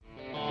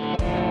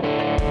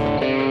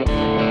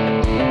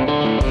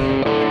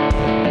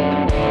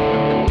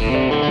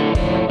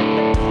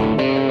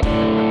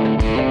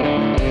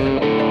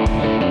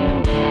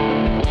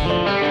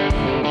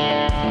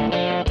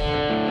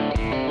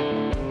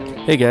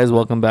Hey guys,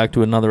 welcome back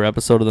to another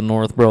episode of the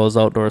North Bros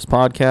Outdoors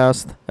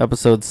Podcast,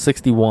 episode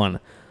 61.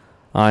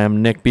 I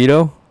am Nick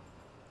Beto.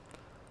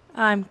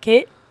 I'm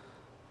Kate.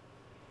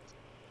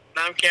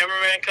 I'm Camera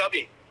Man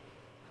Cubby.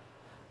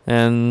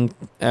 And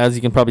as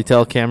you can probably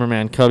tell,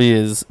 Cameraman Cubby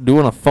is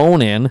doing a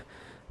phone in.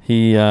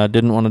 He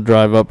didn't want to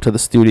drive up to the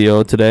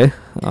studio today.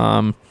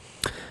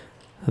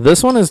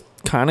 This one is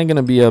kind of going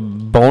to be a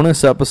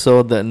bonus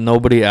episode that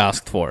nobody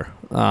asked for.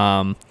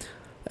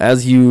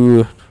 As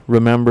you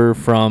remember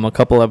from a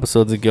couple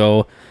episodes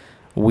ago,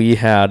 we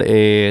had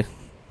a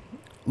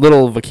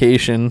little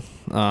vacation.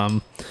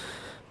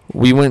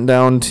 We went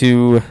down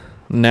to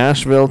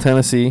Nashville,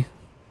 Tennessee,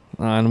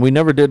 and we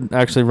never did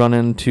actually run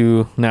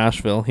into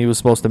Nashville. He was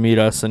supposed to meet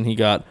us, and he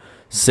got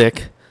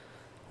sick.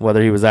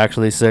 Whether he was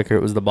actually sick or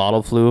it was the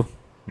bottle flu,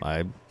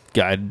 I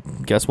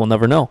guess we'll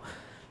never know.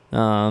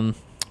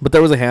 But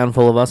there was a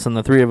handful of us, and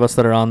the three of us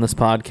that are on this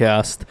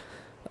podcast,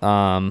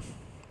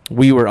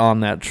 we were on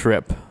that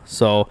trip.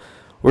 So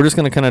we're just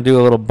going to kind of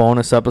do a little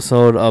bonus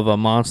episode of a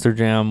Monster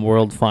Jam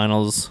World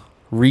Finals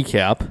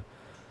recap.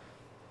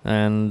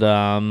 And,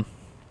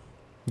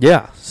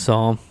 yeah,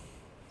 so why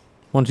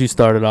don't you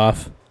start it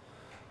off?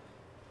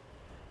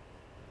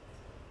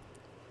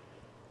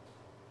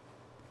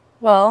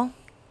 Well,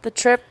 the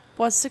trip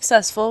was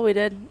successful. We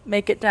did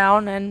make it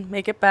down and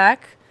make it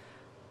back.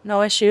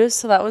 No issues,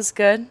 so that was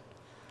good.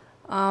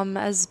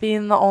 As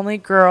being the only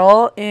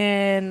girl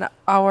in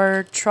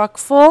our truck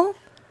full,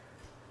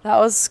 that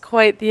was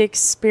quite the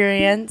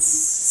experience.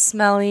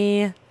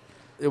 Smelly.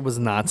 It was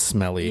not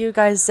smelly. You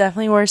guys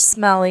definitely were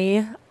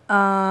smelly.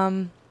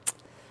 Lots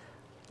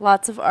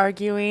of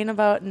arguing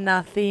about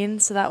nothing,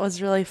 so that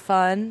was really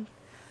fun.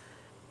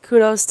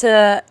 Kudos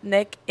to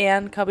Nick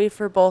and Cubby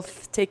for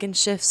both taking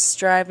shifts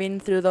driving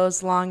through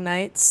those long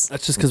nights.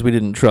 That's just because we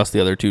didn't trust the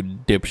other two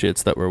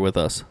dipshits that were with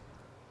us.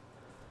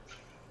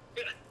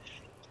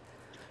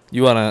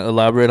 You want to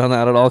elaborate on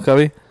that at all,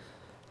 Cubby?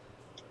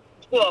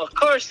 Well,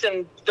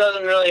 Carson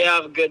doesn't really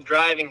have a good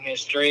driving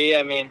history.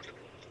 I mean,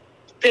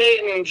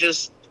 Peyton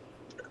just,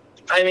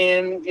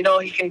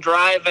 he can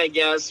drive, I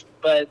guess,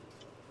 but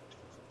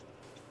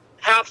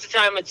half the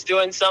time it's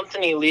doing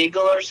something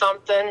illegal or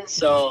something,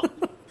 so...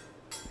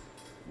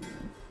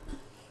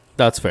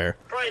 That's fair.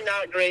 Probably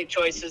not great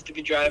choices to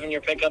be driving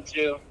your pickup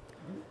through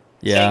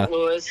Yeah. St.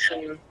 Louis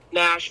and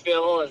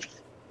Nashville.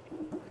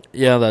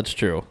 Yeah, that's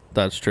true.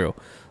 That's true.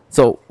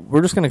 So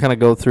we're just going to kind of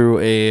go through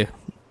a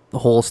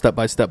whole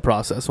step-by-step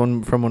process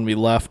from when we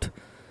left.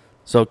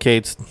 So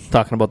Kate's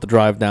talking about the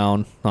drive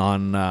down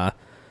on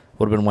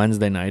would have been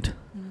Wednesday night.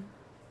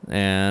 Mm-hmm.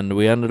 And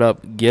we ended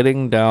up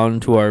getting down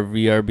to our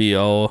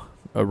VRBO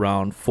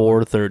around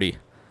 4:30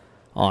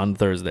 on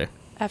Thursday.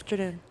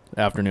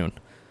 Afternoon.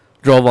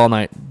 Drove all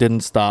night,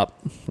 didn't stop.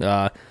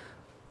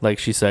 Like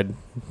she said,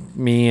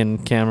 me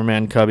and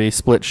Cameraman Cubby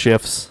split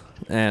shifts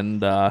and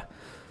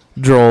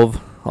drove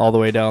all the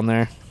way down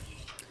there.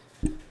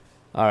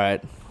 All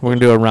right, we're going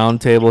to do a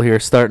round table here,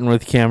 starting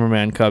with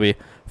Cameraman Cubby.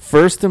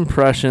 First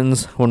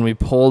impressions when we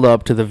pulled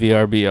up to the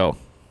VRBO.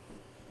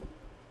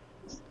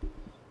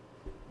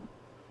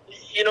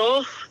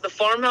 The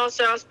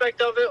farmhouse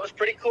aspect of it was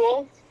pretty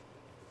cool.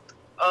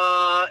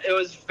 It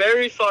was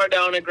very far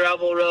down a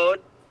gravel road.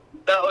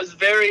 That was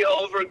very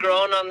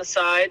overgrown on the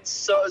sides,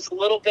 so it was a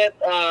little bit,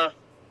 I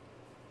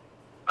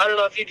don't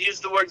know if you'd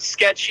use the word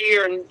sketchy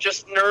or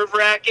just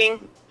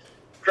nerve-wracking,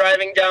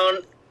 driving down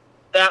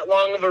that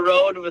long of a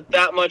road with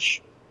that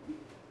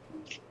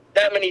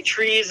many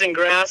trees and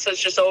grass that's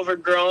just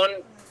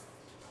overgrown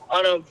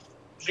on a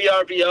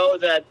VRBO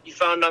that you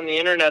found on the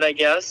internet, I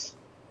guess.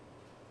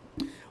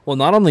 Well,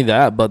 not only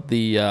that, but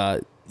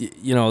the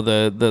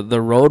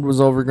road was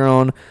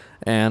overgrown,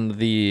 and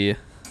the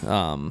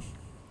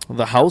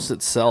house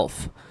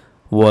itself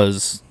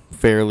was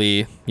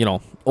fairly,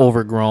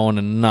 overgrown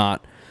and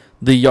not.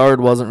 The yard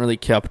wasn't really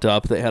kept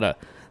up. They had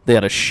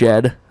a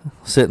shed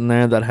sitting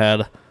there that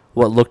had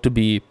what looked to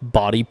be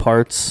body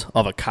parts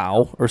of a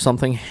cow or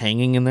something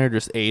hanging in there,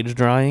 just age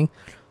drying,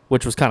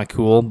 which was kind of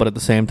cool. But at the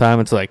same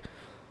time, it's like,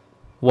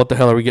 what the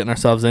hell are we getting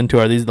ourselves into?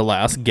 Are these the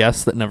last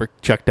guests that never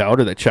checked out,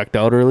 or they checked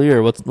out early,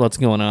 or what's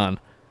going on?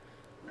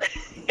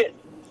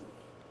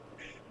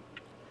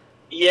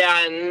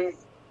 Yeah, and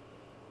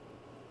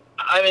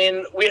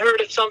we heard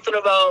something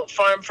about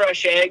farm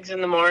fresh eggs in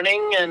the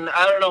morning, and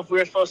I don't know if we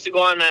were supposed to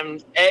go on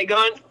an egg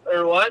hunt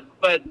or what,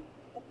 but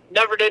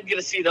never did get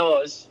to see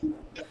those.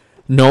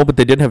 No, but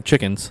they did have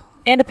chickens.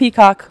 And a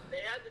peacock. They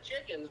had the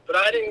chickens, but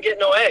I didn't get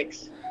no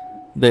eggs.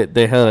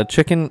 They had a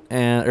chicken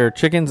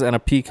chickens and a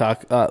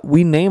peacock.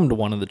 We named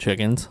one of the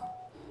chickens.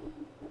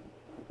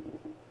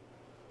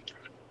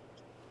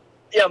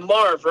 Yeah,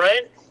 Marv,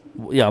 right?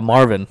 Yeah,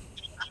 Marvin.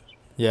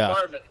 Yeah.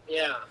 Marvin,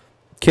 yeah.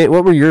 Kate,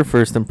 what were your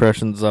first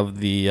impressions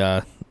of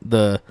the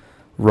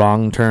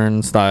wrong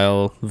turn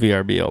style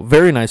VRBO?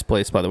 Very nice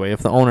place, by the way. If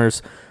the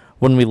owners,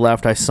 when we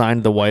left, I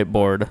signed the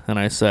whiteboard and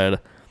I said,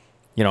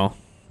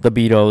 the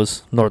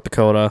Betos, North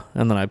Dakota,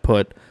 and then I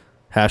put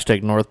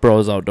hashtag North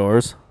Bros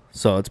Outdoors.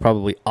 So it's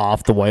probably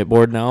off the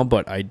whiteboard now,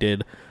 but I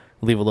did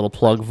leave a little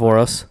plug for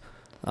us.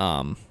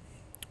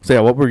 So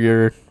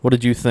yeah, what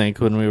did you think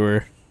when we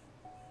were?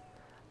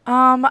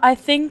 I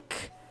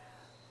think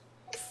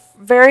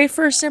very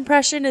first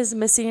impression is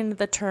missing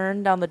the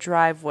turn down the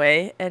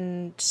driveway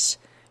and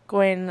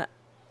going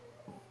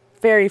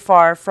very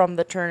far from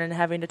the turn and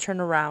having to turn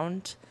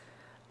around.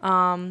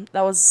 That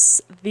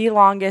was the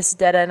longest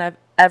dead end I've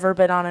ever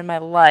been on in my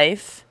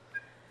life.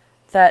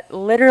 That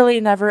literally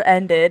never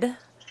ended.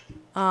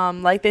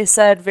 Like they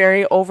said,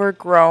 very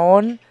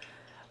overgrown,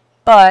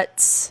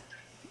 but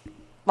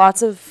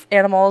lots of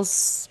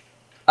animals.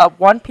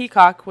 One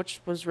peacock,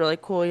 which was really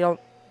cool. You don't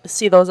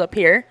see those up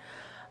here.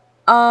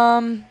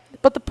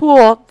 But the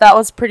pool, that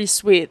was pretty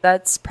sweet.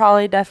 That's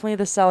probably definitely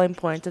the selling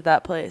point of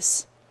that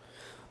place.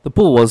 The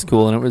pool was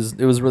cool, and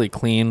it was really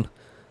clean.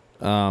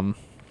 It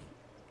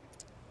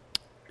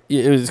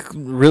was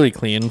really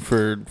clean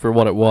for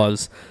what it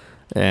was.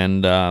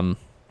 And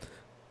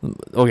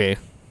okay,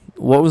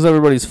 what was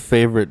everybody's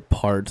favorite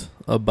part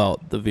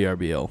about the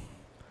VRBO?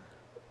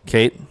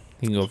 Kate,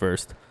 you can go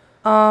first.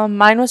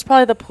 Mine was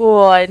probably the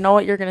pool. I know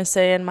what you're gonna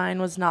say, and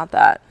mine was not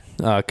that.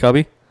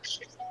 Cubby?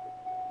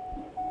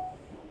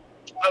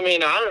 I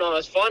mean, I don't know. It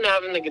was fun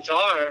having the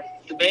guitar.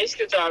 The bass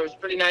guitar was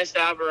pretty nice to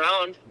have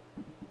around.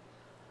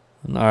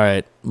 All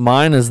right.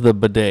 Mine is the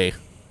bidet.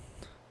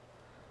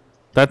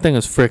 That thing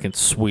is freaking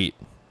sweet.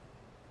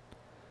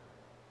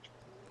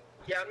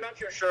 Yeah, I'm not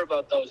sure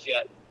about those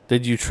yet.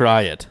 Did you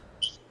try it?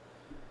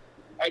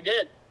 I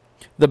did.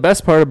 The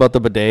best part about the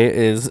bidet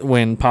is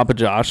when Papa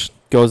Josh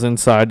goes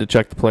inside to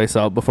check the place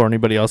out before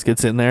anybody else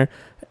gets in there,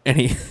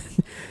 and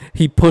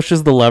he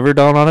pushes the lever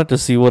down on it to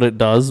see what it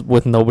does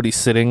with nobody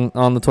sitting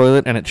on the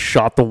toilet, and it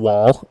shot the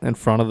wall in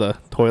front of the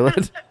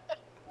toilet.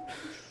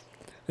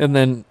 And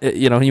then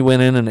he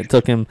went in, and it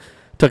took him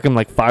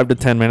like 5 to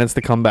 10 minutes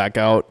to come back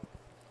out.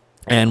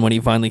 And when he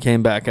finally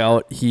came back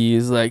out,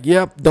 he's like,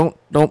 "Yep,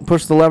 don't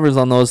push the levers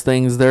on those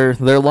things. They're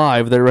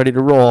live. They're ready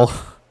to roll."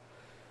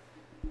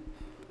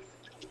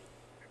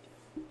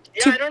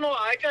 Yeah, I don't know.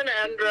 I kind of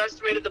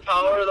underestimated the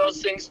power of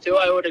those things too.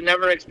 I would have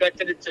never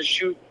expected it to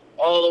shoot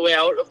all the way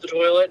out of the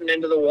toilet and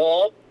into the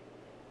wall.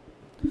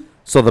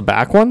 So the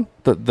back one,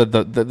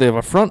 they have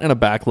a front and a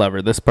back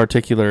lever. This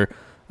particular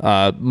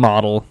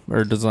model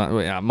or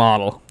design,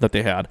 model that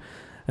they had,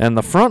 and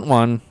the front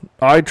one,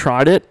 I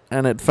tried it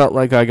and it felt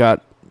like I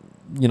got,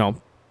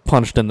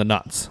 punched in the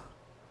nuts.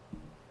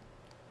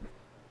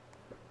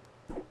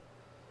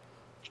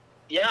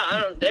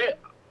 Yeah, they're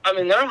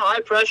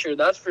high pressure,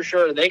 that's for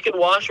sure. They can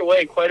wash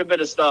away quite a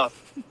bit of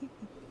stuff.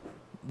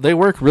 They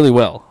work really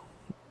well.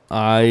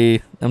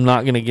 I am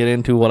not going to get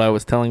into what I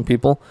was telling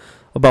people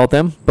about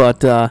them,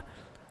 but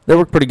they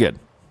work pretty good.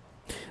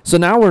 So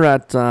now we're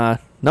at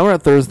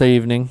Thursday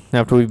evening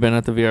after we've been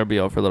at the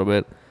VRBO for a little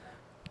bit.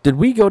 Did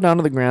we go down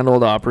to the Grand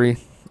Ole Opry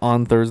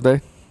on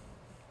Thursday?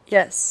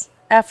 Yes,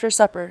 after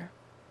supper.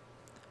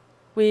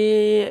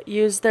 We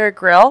used their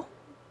grill,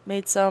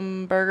 made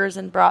some burgers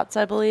and brats,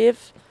 I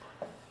believe.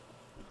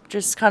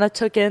 Just kind of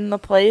took in the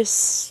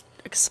place,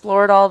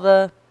 explored all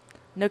the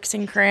nooks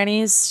and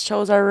crannies,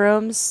 chose our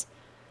rooms,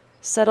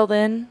 settled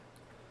in,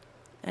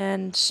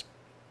 and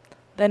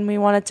then we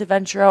wanted to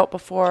venture out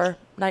before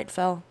night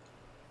fell.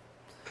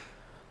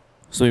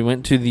 So we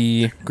went to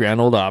the Grand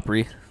Ole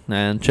Opry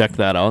and checked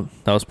that out.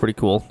 That was pretty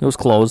cool. It was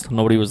closed.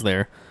 Nobody was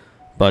there.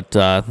 But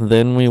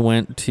then we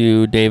went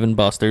to Dave &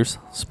 Buster's,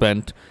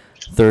 spent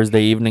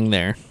Thursday evening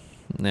there,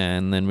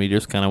 and then we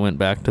just kind of went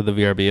back to the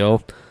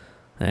VRBO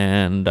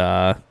and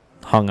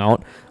hung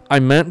out. I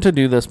meant to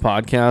do this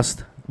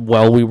podcast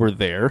while we were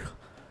there,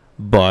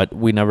 but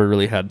we never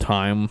really had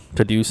time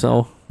to do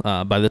so.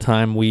 By the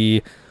time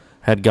we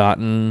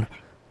got,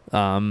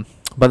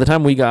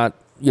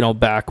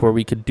 back where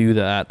we could do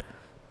that,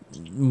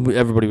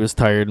 everybody was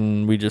tired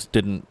and we just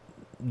didn't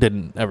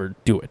ever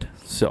do it.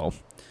 So,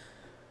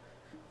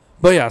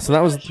 but yeah, so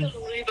that was. I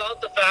shouldn't leave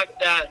out the fact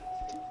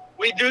that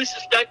we do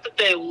suspect that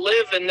they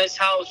live in this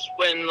house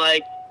when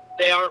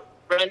they aren't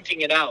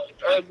renting it out,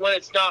 or when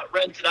it's not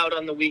rented out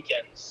on the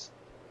weekends.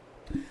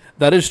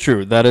 That is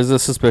true. That is a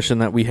suspicion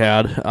that we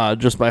had,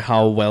 just by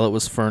how well it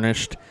was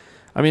furnished.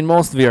 I mean,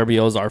 most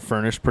VRBOs are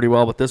furnished pretty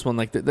well, but this one,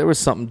 there was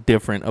something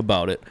different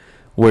about it,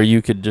 where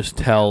you could just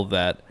tell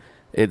that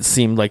it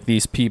seemed like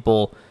these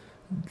people,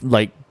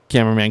 like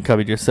Camera Man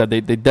Cubby just said, they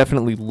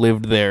definitely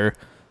lived there,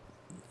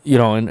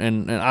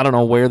 and I don't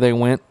know where they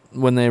went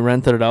when they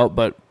rented it out,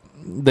 but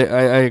I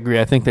agree.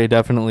 I think they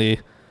definitely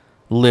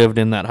lived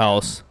in that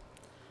house.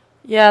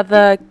 Yeah,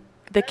 the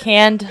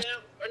canned.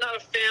 Not a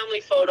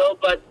family photo,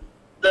 but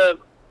the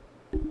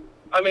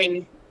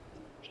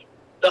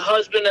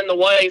husband and the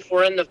wife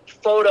were in the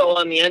photo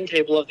on the end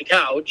table of the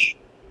couch.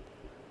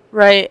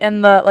 Right,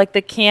 and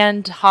the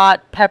canned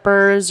hot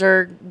peppers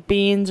or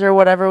beans or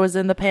whatever was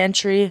in the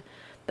pantry.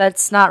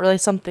 That's not really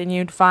something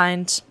you'd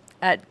find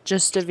at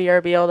just a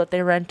VRBO that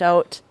they rent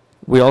out.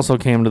 We also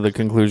came to the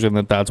conclusion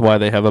that that's why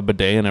they have a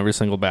bidet in every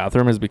single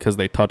bathroom, is because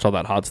they touch all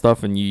that hot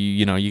stuff, and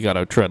you got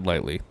to tread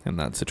lightly in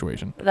that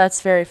situation.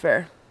 That's very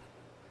fair.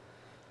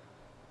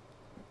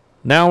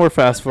 Now we're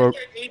fast forward.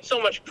 I need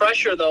so much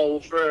pressure though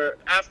for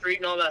after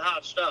eating all that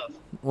hot stuff.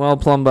 Well,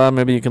 Plumba,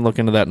 maybe you can look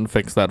into that and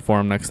fix that for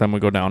him next time we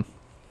go down.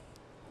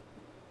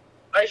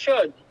 I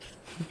should.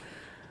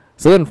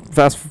 So then,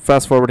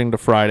 fast forwarding to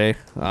Friday,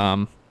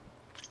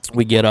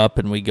 we get up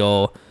and we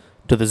go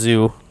to the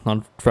zoo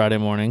on Friday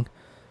morning,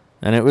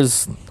 and it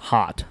was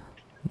hot.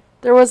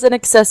 There was an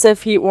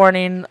excessive heat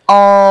warning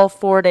all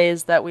 4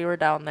 days that we were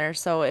down there,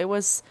 so it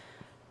was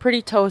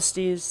pretty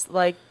toasties.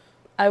 Like,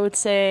 I would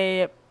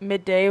say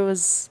midday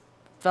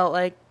felt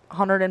like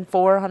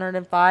 104,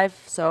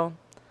 105, so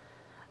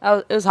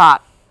it was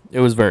hot. It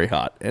was very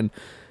hot, and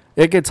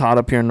it gets hot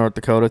up here in North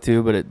Dakota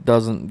too, but it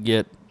doesn't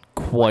get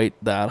quite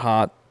that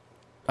hot.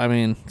 I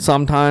mean,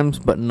 sometimes,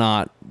 but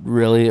not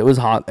really. It was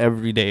hot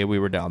every day we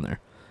were down there.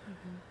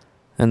 Mm-hmm.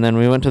 And then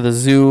we went to the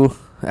zoo.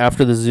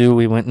 After the zoo,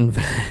 we went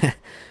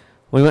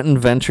and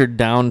ventured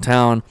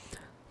downtown.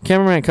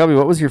 Camera Man Cubby,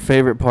 what was your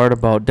favorite part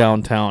about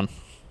downtown?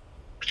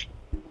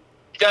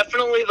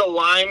 Definitely the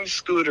Lime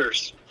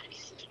scooters.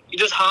 You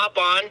just hop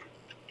on,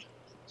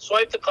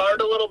 swipe the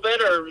card a little bit,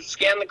 or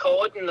scan the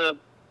code, and the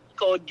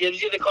code gives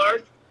you the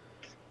card,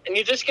 and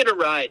you just get a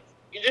ride.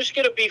 You just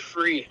get to be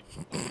free.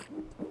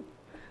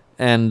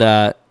 And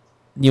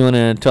you want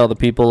to tell the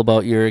people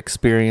about your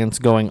experience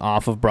going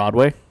off of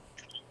Broadway?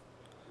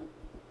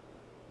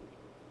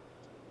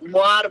 A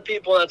lot of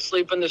people that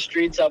sleep in the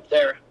streets up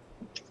there.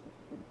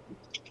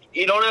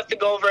 You don't have to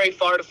go very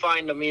far to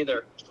find them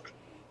either.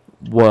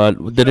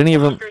 What did any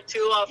of them? Or two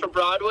off of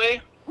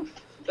Broadway,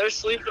 they're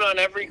sleeping on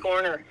every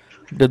corner.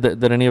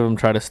 Did any of them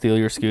try to steal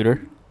your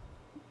scooter?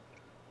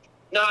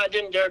 No, I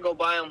didn't dare go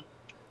by them.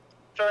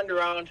 Turned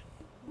around.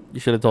 You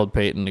should have told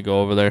Peyton to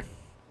go over there.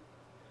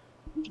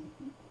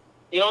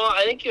 You know,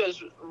 I think he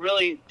was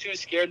really too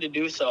scared to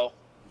do so.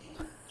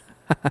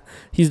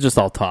 He's just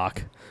all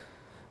talk.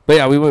 But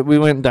yeah, we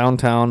went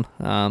downtown.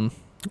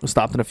 We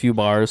stopped in a few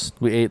bars.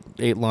 We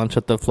ate lunch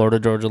at the Florida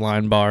Georgia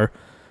Line bar,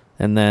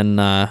 and then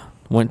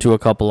went to a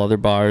couple other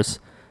bars.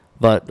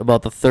 But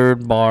about the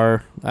third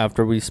bar,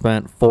 after we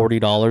spent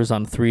 $40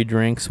 on 3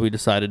 drinks, we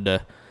decided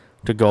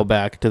to go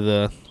back to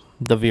the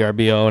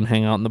VRBO and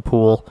hang out in the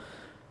pool.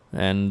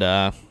 And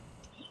I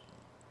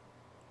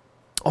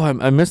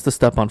missed the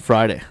step on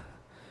Friday.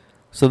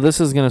 So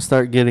this is going to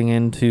start getting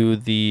into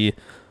the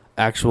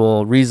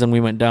actual reason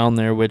we went down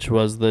there, which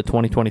was the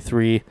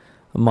 2023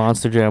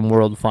 Monster Jam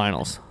World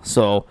Finals.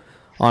 So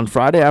on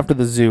Friday after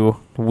the zoo,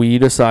 we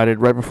decided,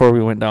 right before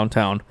we went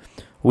downtown,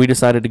 we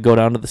decided to go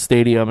down to the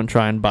stadium and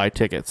try and buy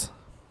tickets.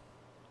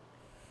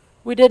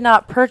 We did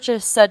not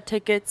purchase said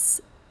tickets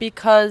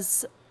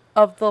because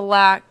of the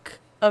lack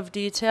of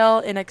detail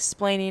in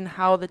explaining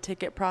how the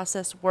ticket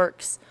process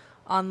works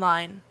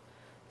online.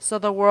 So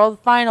the World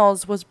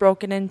Finals was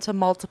broken into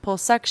multiple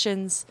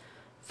sections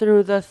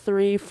through the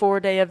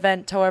 3-4 day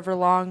event, however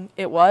long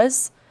it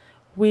was.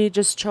 We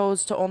just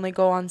chose to only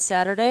go on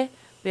Saturday.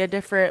 They had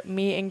different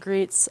meet and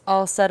greets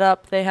all set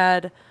up. They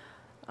had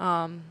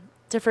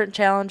different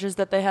challenges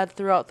that they had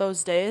throughout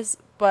those days.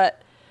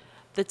 But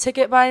the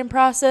ticket buying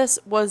process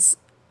was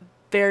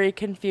very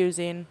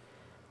confusing.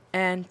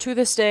 And to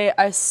this day,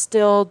 I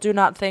still do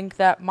not think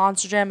that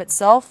Monster Jam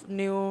itself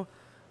knew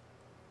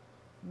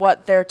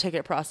what their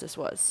ticket process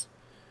was.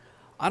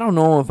 I don't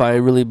know if I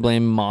really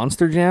blame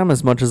Monster Jam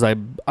as much as I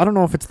don't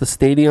know if it's the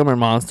stadium or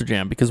Monster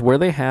Jam, because where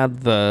they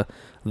had the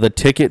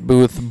ticket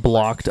booth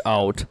blocked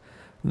out,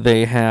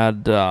 they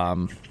had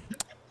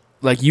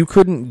like you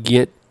couldn't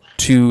get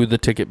to the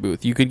ticket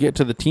booth. You could get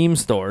to the team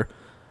store,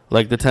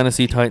 like the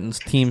Tennessee Titans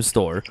team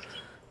store,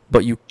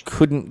 but you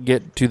couldn't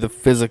get to the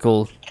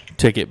physical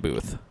ticket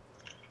booth.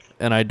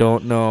 And I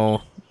don't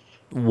know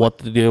what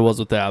the deal was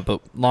with that,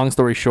 but long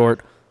story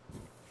short,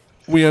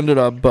 we ended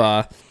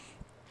up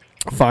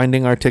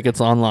finding our tickets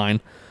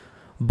online,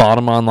 bought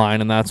them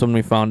online, and that's when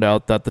we found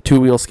out that the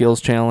 2-wheel skills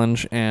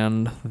challenge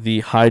and the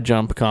high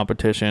jump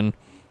competition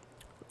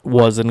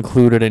was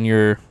included in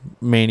your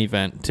main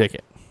event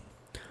ticket.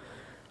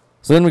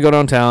 So then we go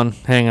downtown,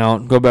 hang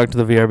out, go back to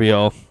the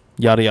VRBO,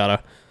 yada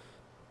yada.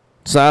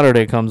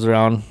 Saturday comes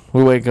around,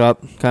 we wake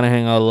up, kind of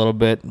hang out a little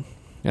bit,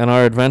 and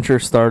our adventure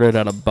started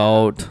at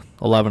about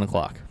 11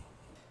 o'clock.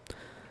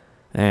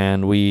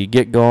 And we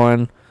get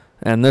going,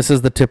 and this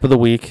is the tip of the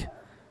week.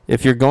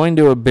 If you're going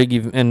to a big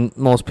event, and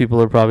most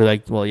people are probably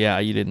like, well, yeah,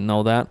 you didn't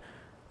know that.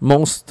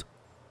 Most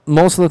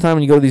of the time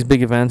when you go to these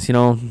big events, you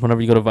know,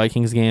 whenever you go to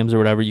Vikings games or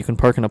whatever, you can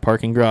park in a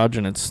parking garage,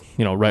 and it's,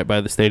 you know, right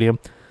by the stadium.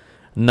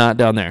 Not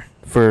down there.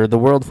 For the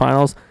World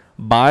Finals,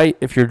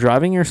 if you're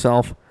driving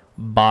yourself,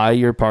 buy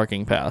your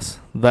parking pass.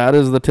 That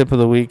is the tip of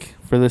the week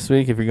for this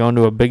week. If you're going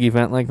to a big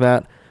event like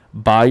that,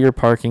 buy your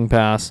parking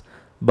pass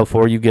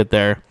before you get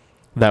there.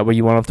 That way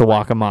you won't have to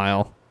walk a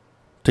mile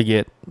to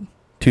get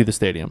to the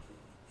stadium.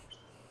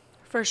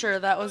 For sure,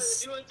 that was...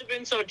 If you wouldn't have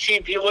been so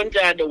cheap, you wouldn't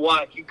have had to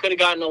walk. You could have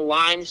gotten a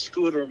Lime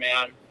scooter,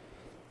 man.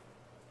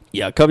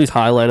 Yeah, Cubby's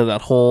highlight of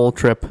that whole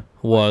trip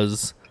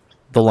was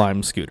the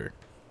Lime scooter.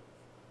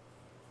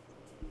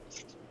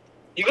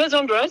 You guys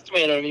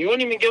underestimated them. You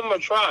wouldn't even give them a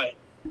try.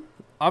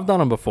 I've done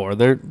them before.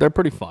 They're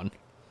pretty fun.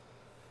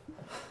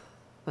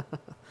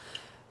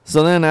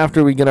 So then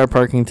after we get our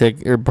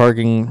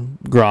parking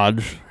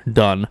garage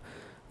done,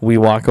 we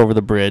walk over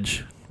the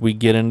bridge. We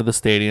get into the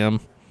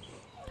stadium.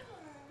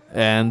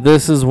 And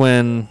this is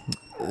when,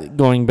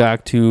 going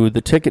back to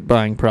the ticket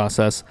buying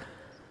process,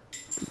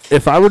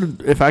 if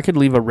I could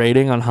leave a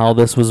rating on how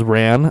this was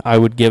ran, I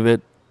would give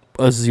it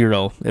a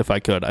 0 if I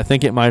could. I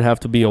think it might have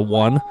to be a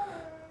 1,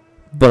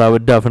 but I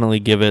would definitely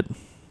give it.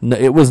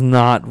 It was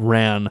not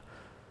ran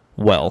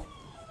well.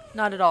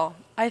 Not at all.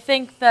 I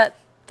think that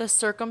the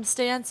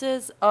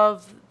circumstances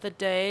of the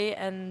day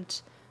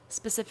and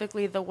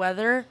specifically the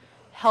weather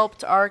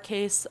helped our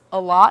case a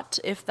lot.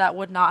 If that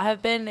would not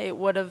have been, it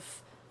would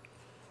have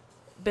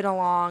been a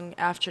long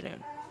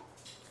afternoon.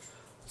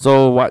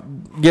 So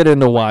get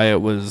into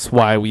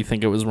why we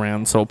think it was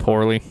ran so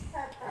poorly.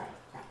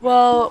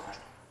 Well,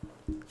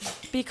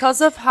 because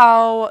of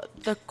how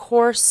the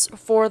course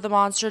for the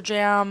Monster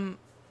Jam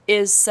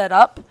is set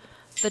up,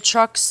 the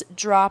trucks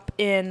drop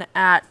in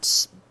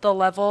at the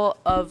level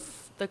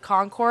of the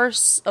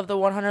concourse, of the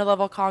 100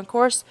 level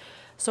concourse,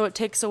 so it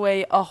takes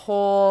away a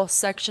whole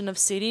section of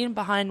seating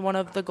behind one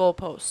of the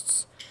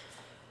goalposts.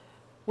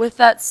 With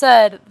that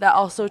said, that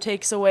also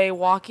takes away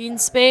walking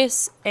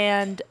space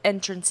and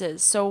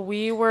entrances. So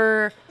we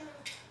were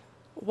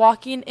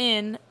walking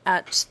in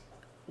at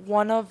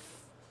one of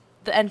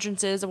the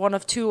entrances, one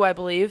of two, I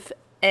believe,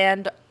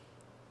 and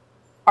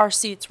our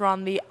seats were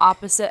on the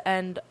opposite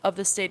end of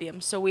the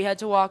stadium. So we had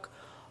to walk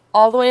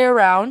all the way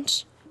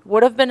around.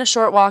 Would have been a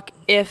short walk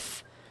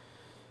if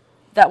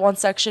that one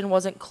section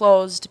wasn't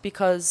closed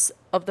because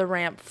of the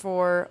ramp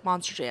for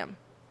Monster Jam.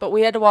 But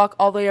we had to walk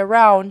all the way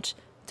around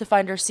to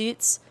find our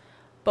seats.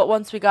 But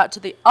once we got to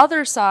the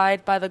other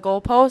side by the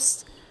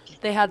goalpost,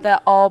 they had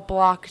that all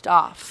blocked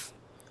off.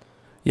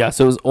 Yeah,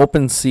 so it was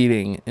open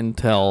seating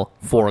until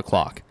 4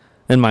 o'clock.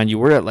 And mind you,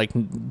 we're at like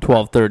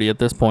 12:30 at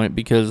this point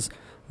because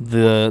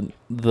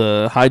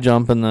the high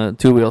jump and the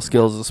two-wheel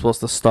skills is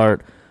supposed to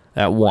start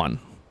at 1.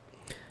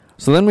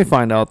 So then we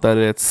find out that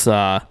it's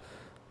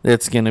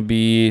going to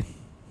be,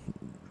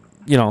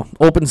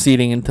 open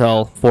seating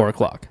until 4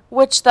 o'clock.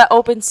 Which that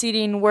open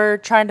seating, we're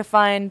trying to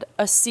find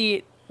a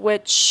seat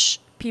which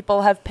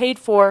people have paid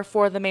for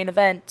the main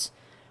event,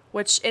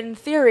 which in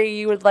theory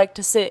you would like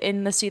to sit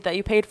in the seat that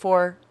you paid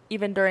for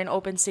even during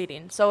open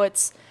seating. So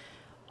it's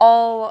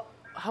all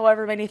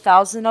however many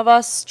thousand of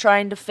us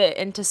trying to fit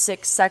into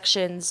 6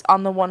 sections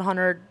on the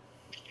 100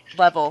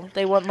 level.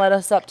 They wouldn't let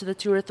us up to the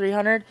 200 or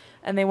 300,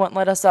 and they wouldn't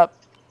let us up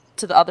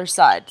to the other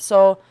side.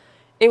 So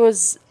it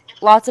was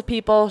lots of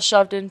people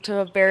shoved into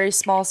a very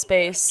small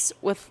space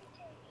with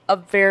a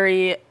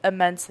very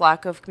immense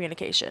lack of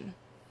communication.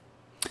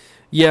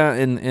 Yeah,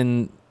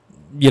 and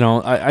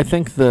I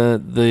think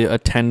the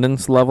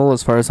attendance level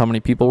as far as how many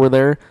people were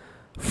there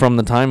from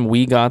the time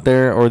we got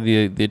there or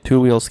the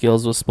two-wheel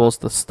skills was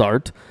supposed to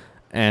start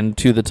and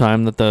to the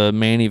time that the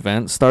main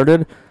event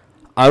started,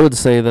 I would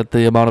say that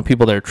the amount of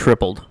people there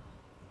tripled.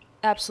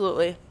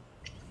 Absolutely.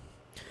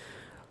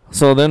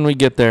 So then we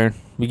get there,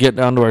 we get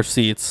down to our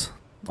seats,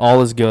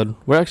 all is good.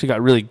 We actually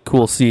got really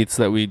cool seats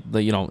that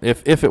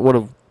if it would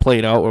have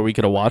played out where we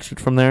could have watched it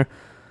from there,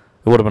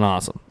 it would have been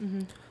awesome.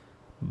 Mm-hmm.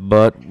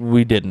 But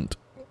we didn't.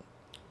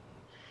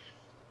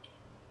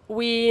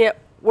 We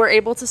were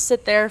able to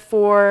sit there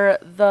for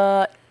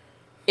the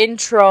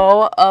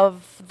intro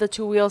of the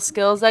two-wheel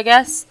skills, I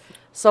guess.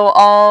 So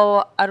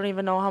I don't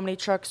even know how many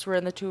trucks were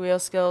in the two-wheel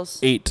skills.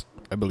 8,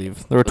 I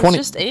believe. There were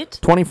just 8?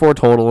 24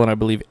 total, and I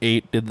believe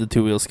 8 did the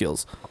two-wheel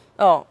skills.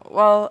 Oh,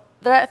 well,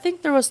 I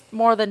think there was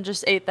more than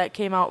just 8 that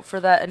came out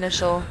for that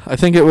initial. I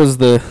think it was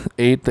the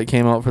 8 that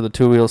came out for the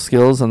two-wheel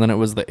skills, and then it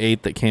was the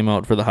 8 that came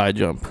out for the high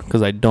jump,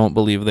 because I don't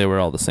believe they were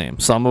all the same.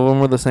 Some of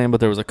them were the same, but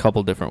there was a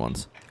couple different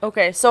ones.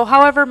 Okay, so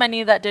however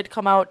many that did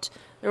come out,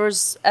 there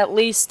was at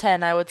least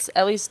 10,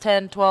 at least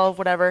 10, 12,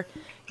 whatever,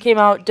 came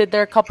out, did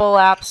their couple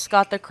laps,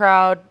 got the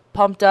crowd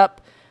pumped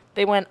up.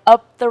 They went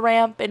up the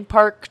ramp and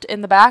parked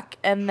in the back,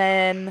 and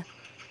then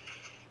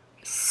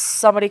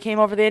somebody came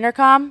over the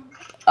intercom,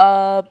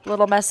 a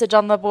little message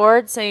on the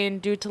board saying,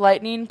 due to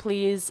lightning,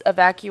 please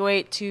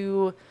evacuate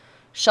to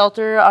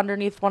shelter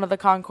underneath one of the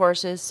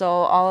concourses. So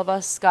all of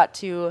us got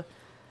to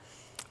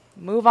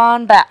move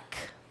on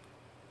back.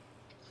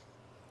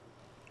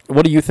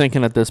 What are you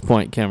thinking at this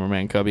point,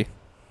 Cameraman Cubby?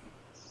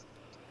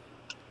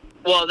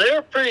 Well, they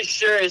were pretty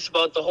serious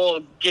about the whole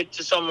get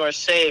to somewhere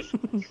safe.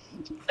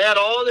 They had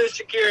all their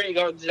security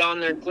guards down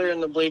there clearing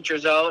the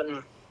bleachers out,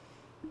 and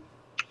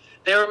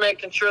they were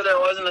making sure there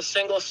wasn't a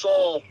single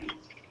soul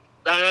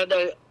that had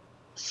the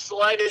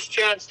slightest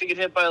chance to get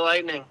hit by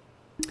lightning.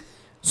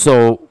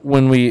 So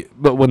when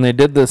they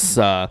did this,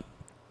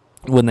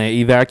 when they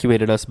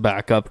evacuated us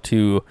back up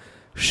to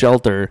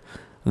shelter,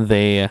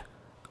 they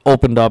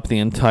opened up the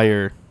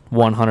entire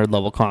 100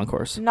 level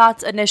concourse.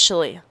 Not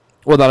initially.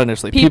 Well, not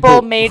initially.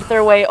 People made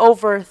their way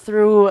over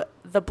through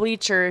the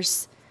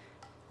bleachers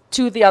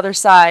to the other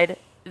side,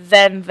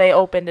 then they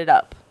opened it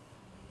up.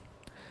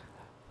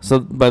 So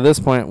by this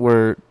point,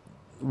 we're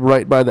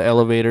right by the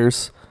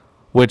elevators,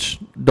 which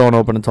don't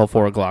open until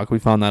 4 o'clock. We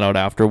found that out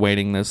after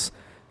waiting this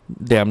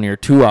damn near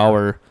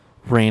 2-hour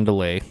rain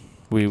delay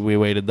we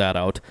waited that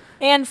out.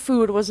 And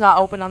food was not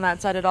open on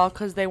that side at all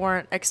because they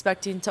weren't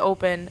expecting to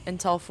open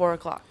until 4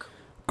 o'clock.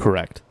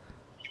 Correct.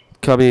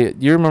 Cubby,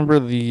 you remember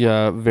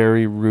the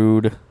very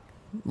rude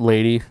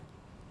lady,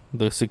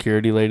 the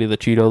security lady, the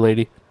Cheeto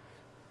lady?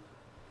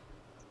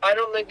 I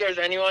don't think there's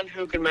anyone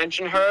who can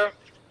mention her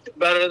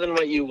better than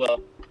what you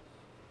will.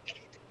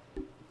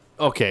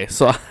 Okay,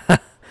 so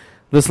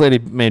this lady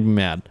made me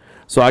mad.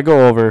 So I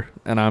go over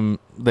and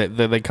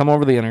they come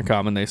over the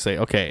intercom and they say,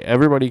 okay,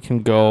 everybody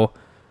can go,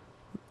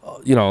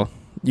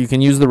 you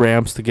can use the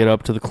ramps to get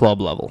up to the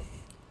club level.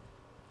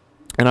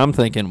 And I'm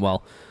thinking,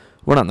 well,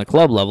 we're not in the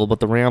club level, but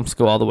the ramps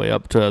go all the way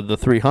up to the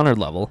 300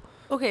 level.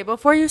 Okay,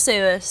 before you say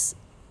this,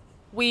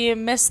 we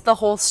missed the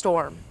whole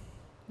storm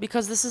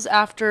because this is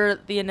after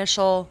the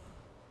initial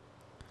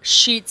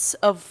sheets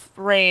of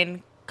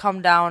rain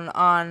come down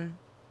on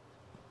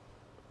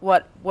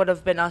what would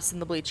have been us in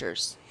the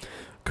bleachers.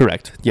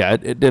 Correct. Yeah,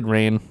 it did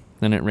rain,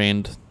 and it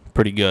rained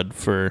pretty good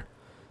for,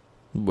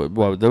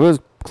 well, there was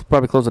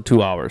probably close to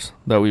 2 hours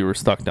that we were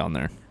stuck down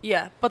there.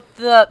 Yeah, but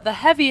the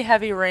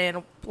heavy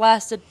rain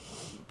lasted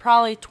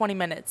probably 20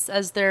 minutes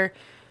as they're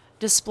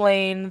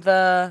displaying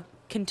the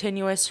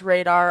continuous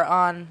radar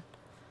on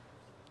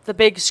the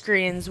big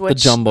screens,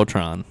 which the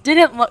Jumbotron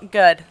didn't look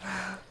good.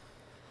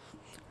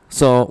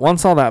 So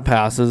once all that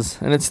passes,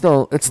 and it's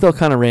still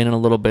kind of raining a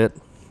little bit,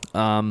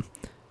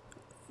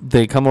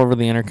 they come over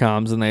the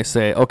intercoms and they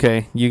say,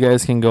 okay, you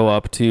guys can go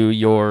up to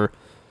your,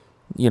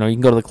 you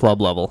can go to the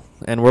club level.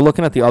 And we're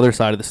looking at the other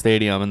side of the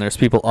stadium, and there's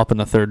people up in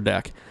the third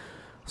deck.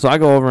 So I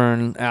go over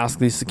and ask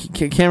these,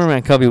 Camera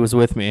Man Cubby was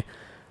with me,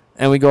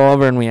 and we go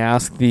over and we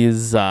ask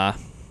these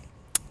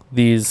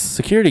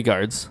security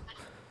guards,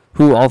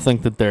 who all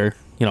think that they're,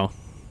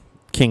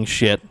 king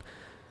shit.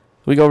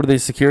 We go over to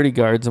these security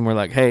guards and we're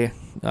like, hey,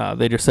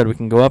 they just said we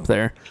can go up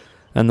there.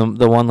 And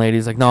the one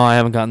lady's like, no, I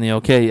haven't gotten the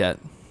okay yet.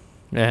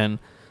 And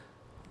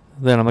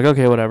then I'm like,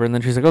 okay, whatever. And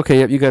then she's like, okay,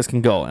 yep, you guys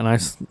can go. And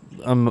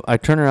I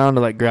turn around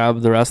to grab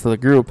the rest of the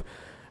group,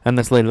 and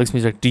this lady looks at me,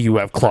 she's like, do you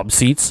have club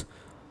seats?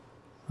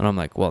 And I'm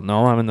like, well,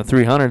 no, I'm in the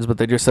 300s, but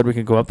they just said we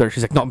could go up there.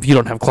 She's like, no, if you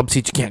don't have club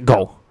seats, you can't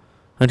go.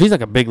 And she's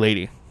like a big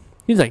lady.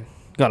 She's like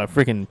got a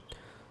freaking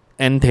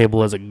end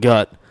table as a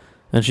gut,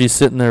 and she's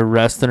sitting there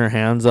resting her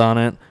hands on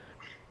it,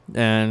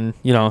 and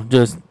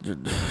just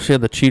she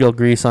had the Cheeto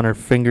grease on her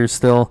fingers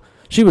still.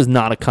 She was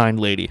not a kind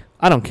lady.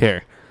 I don't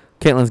care.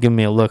 Caitlin's giving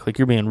me a look like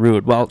you're being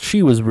rude. Well,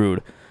 she was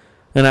rude.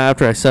 And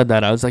after I said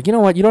that, I was like, you know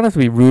what? You don't have to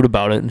be rude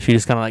about it. And she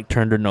just kind of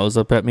turned her nose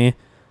up at me.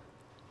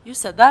 You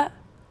said that?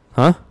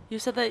 Huh? You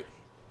said that,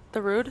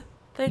 the rude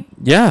thing?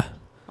 Yeah.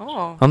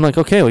 Oh. I'm like,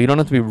 okay, well, you don't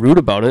have to be rude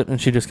about it. And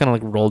she just kind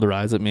of rolled her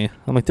eyes at me.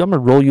 I'm like, I'm going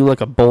to roll you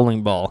like a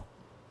bowling ball.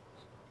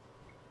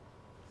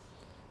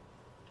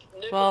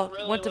 Well,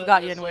 really wouldn't have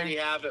got you anywhere.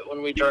 Have it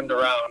when we turned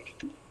around.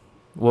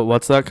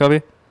 What's that,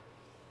 Cubby?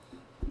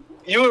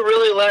 You were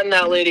really letting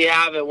that lady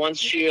have it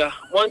once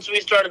we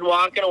started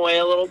walking away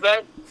a little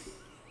bit.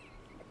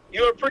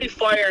 You were pretty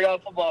fired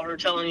up about her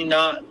telling you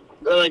that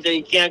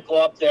you can't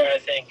go up there, I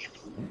think.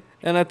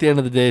 And at the end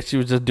of the day, she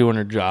was just doing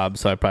her job,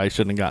 so I probably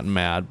shouldn't have gotten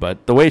mad.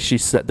 But the way she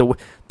said,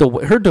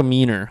 her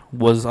demeanor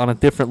was on a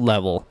different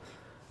level,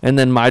 and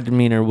then my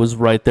demeanor was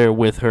right there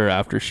with her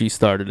after she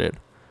started it.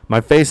 My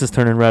face is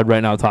turning red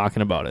right now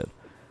talking about it.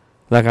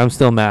 I'm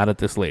still mad at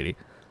this lady.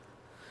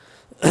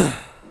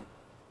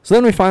 So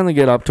then we finally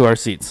get up to our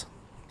seats.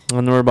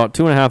 And we're about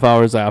 2.5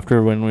 hours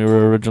after when we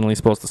were originally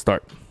supposed to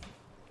start.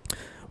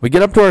 We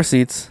get up to our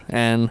seats,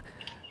 and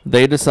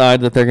they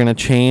decide that they're going to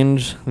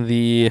change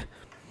the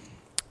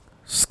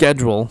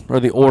schedule or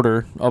the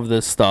order of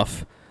this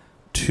stuff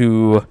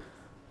to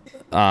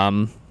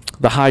the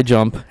high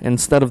jump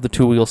instead of the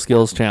two-wheel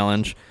skills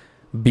challenge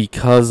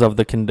because of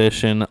the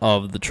condition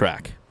of the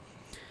track.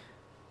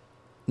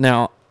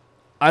 Now,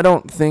 I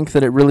don't think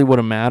that it really would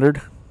have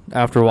mattered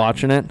after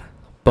watching it,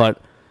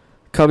 but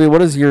Cubby,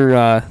 what's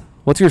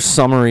your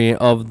summary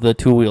of the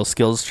two-wheel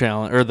skills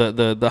challenge or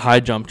the high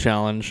jump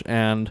challenge,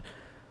 and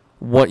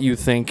what you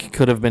think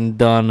could have been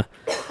done?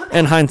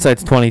 And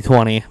hindsight's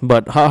 20/20,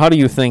 but how do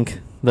you think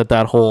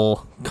that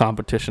whole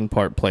competition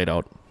part played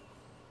out?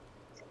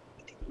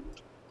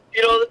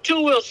 The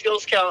two-wheel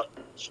skills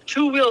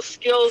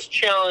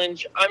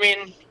challenge. I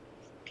mean,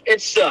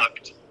 it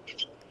sucked.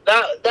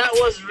 That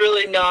was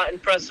really not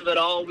impressive at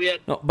all.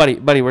 No,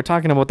 buddy, we're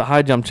talking about the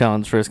high jump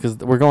challenge first because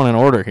we're going in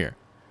order here.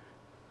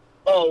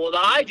 Oh, well, the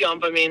high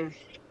jump, I mean,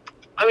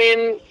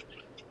 I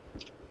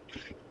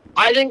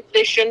think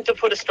they shouldn't have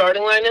put a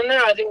starting line in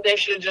there. I think they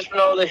should have just been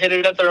able to hit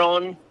it at their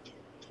own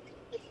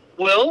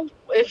will,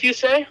 if you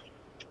say.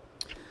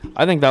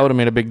 I think that would have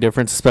made a big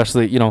difference,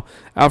 especially,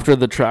 after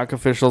the track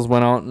officials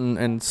went out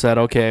and said,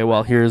 okay,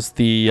 well, here's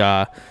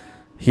the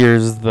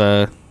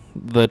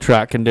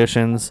track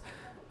conditions.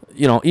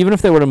 Even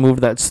if they would have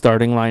moved that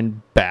starting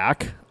line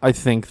back, I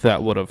think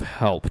that would have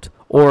helped.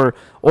 Or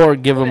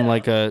give them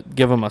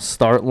a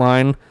start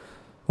line,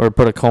 or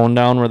put a cone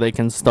down where they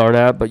can start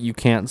at, but you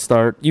can't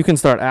start. You can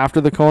start after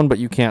the cone, but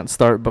you can't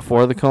start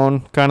before the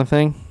cone, kind of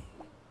thing.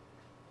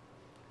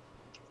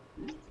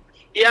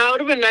 Yeah, it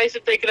would have been nice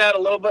if they could add a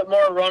little bit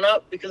more run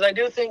up, because I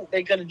do think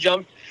they could have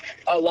jumped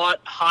a lot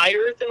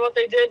higher than what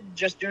they did,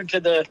 just due to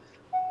the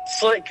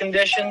slick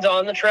conditions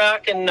on the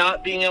track and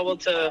not being able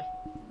to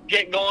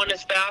get going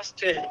as fast.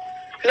 Because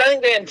I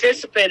think they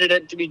anticipated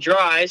it to be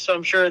dry, so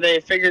I'm sure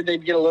they figured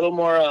they'd get a little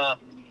more of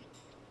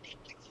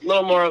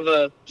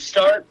a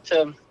start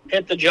to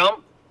hit the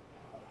jump.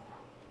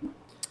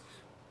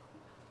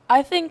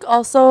 I think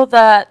also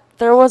that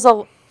there was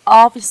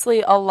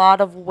obviously a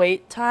lot of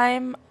wait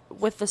time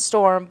with the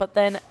storm, but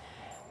then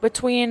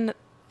between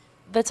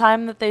the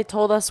time that they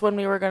told us when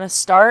we were going to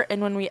start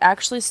and when we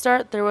actually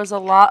start, there was a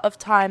lot of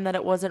time that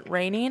it wasn't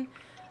raining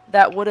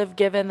that would have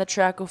given the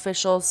track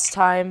officials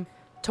time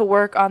to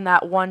work on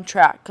that one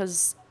track,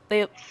 because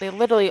they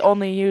literally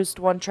only used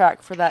one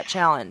track for that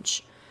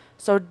challenge.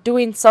 So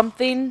doing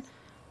something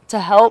to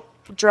help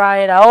dry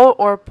it out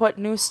or put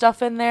new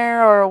stuff in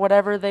there or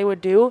whatever they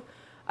would do,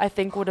 I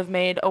think would have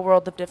made a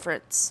world of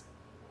difference.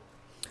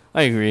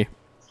 I agree.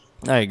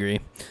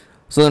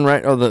 So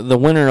then, the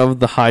winner of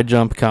the high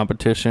jump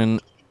competition,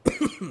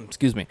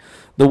 excuse me,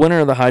 the winner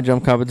of the high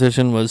jump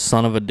competition was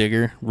Son of a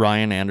Digger,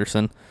 Ryan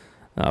Anderson,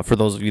 for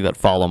those of you that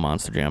follow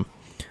Monster Jam.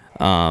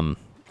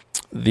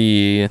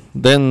 The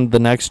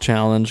next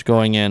challenge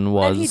going in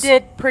was... And he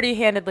did pretty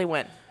handedly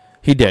win.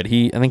 He did.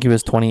 I think he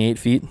was 28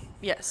 feet.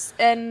 Yes,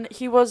 and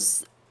he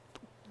was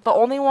the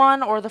only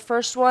one or the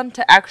first one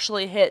to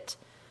actually hit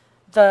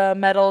the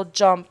metal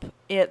jump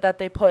that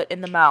they put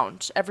in the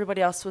mound.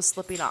 Everybody else was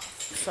slipping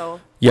off. So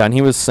yeah, and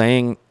he was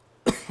saying,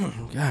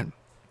 God,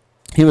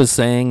 he was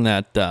saying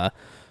that a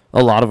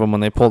lot of them,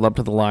 when they pulled up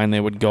to the line, they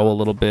would go a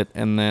little bit,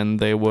 and then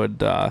they would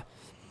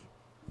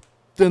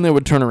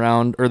turn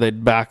around, or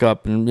they'd back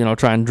up and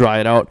try and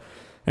dry it out.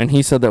 And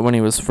he said that when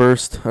he was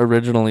first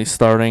originally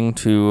starting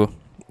to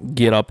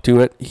get up to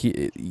it,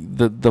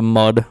 the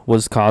mud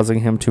was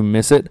causing him to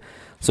miss it.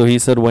 So he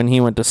said when he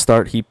went to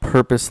start, he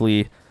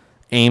purposely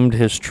aimed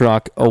his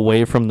truck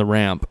away from the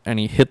ramp, and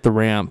he hit the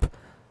ramp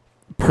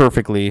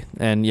perfectly.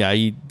 And yeah,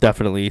 he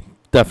definitely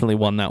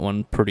won that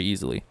one pretty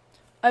easily.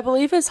 I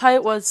believe his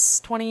height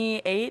was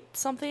 28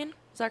 something.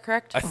 Is that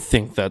correct? I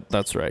think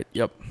that's right.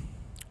 Yep.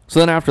 So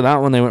then after that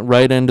one, they went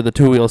right into the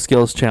two-wheel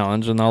skills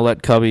challenge, and I'll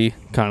let Cubby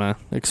kind of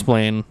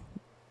explain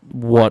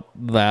what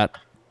that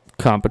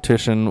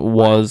competition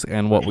was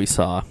and what we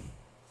saw.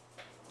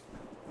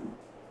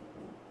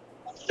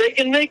 They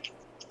can make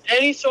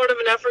any sort of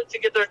an effort to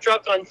get their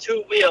truck on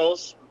two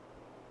wheels,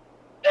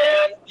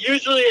 and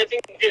usually I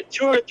think they get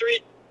two or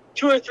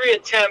three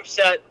attempts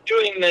at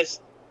doing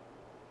this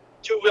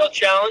two-wheel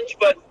challenge,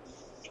 but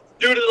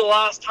due to the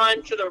last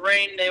time to the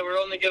rain, they were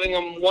only giving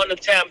them one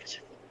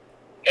attempt,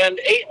 and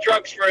 8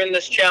 trucks were in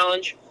this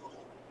challenge,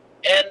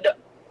 and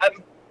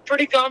I'm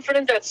pretty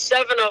confident that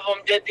 7 of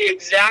them did the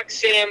exact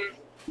same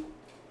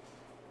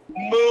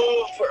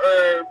move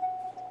or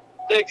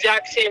the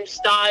exact same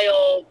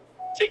style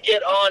to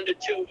get onto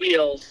two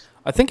wheels.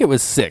 I think it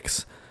was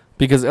 6,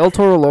 because El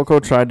Toro Loco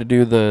tried to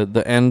do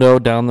the endo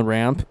down the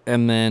ramp,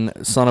 and then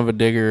Son of a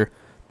Digger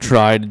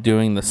tried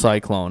doing the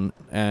cyclone,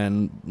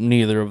 and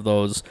neither of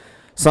those.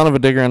 Son of a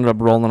Digger ended up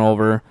rolling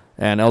over,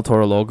 and El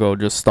Toro Loco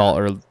just stalled,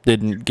 or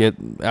didn't get,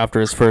 after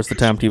his first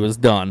attempt, he was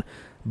done.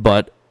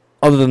 But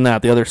other than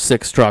that, the other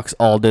 6 trucks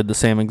all did the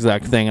same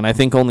exact thing, and I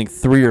think only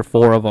 3 or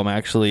 4 of them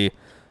actually,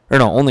 or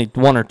no, only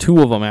 1 or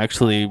 2 of them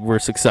actually were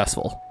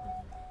successful.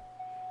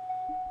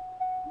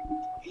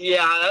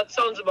 Yeah, that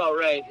sounds about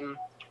right. And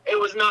it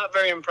was not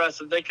very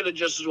impressive. They could have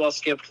just as well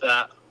skipped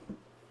that.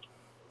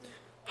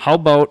 How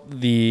about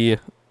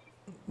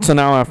so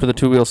now after the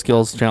two-wheel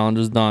skills challenge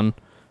is done,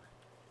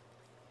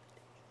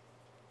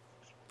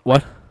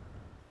 what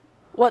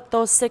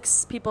those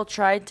 6 people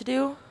tried to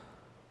do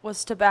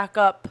was to back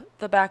up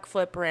the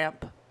backflip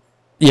ramp.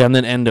 Yeah, and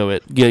then endo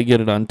it, get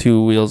it on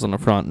 2 wheels on the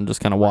front and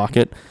just kind of walk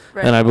it.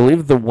 Right. And I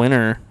believe the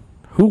winner,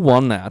 who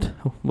won that?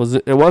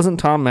 It wasn't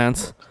Tom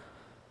Mentz.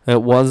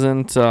 It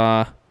wasn't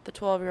the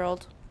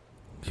 12-year-old.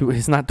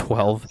 He's not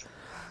 12.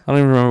 I don't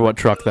even remember what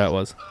truck that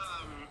was.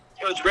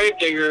 It was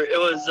Gravedigger. It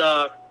was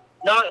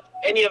not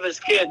any of his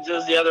kids. It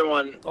was the other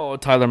one. Oh,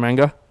 Tyler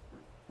Menga?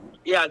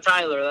 Yeah,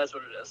 Tyler. That's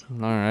what it is.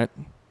 All right.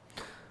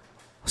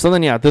 So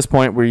then, yeah, at this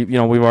point, we've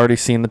already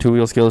seen the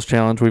two-wheel skills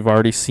challenge. We've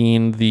already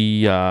seen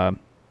the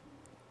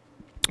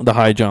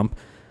high jump.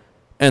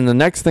 And the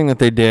next thing that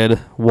they did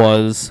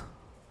was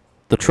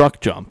the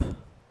truck jump,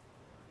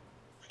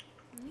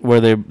 where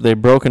they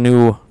broke a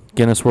new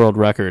Guinness World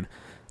Record.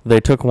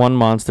 They took one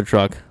monster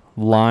truck,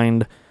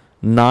 lined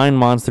 9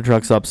 monster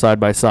trucks up side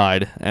by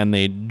side, and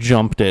they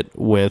jumped it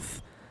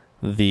with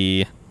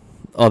the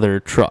other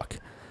truck.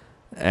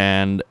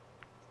 And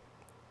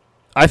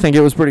I think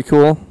it was pretty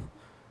cool.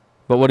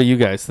 But what do you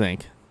guys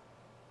think?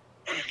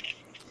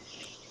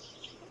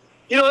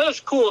 It was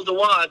cool to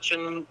watch,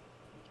 and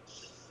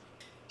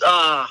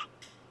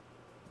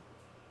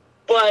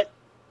but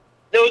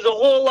there was a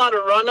whole lot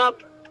of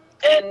run-up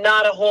and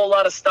not a whole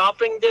lot of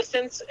stopping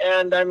distance.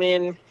 And, I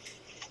mean,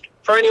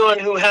 for anyone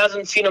who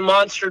hasn't seen a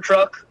monster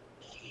truck,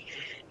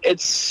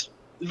 it's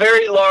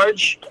very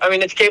large. I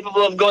mean, it's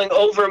capable of going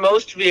over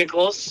most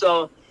vehicles,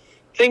 so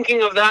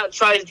thinking of that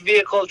sized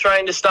vehicle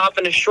trying to stop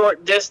in a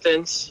short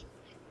distance,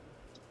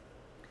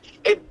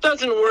 it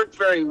doesn't work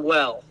very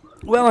well.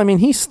 Well, I mean,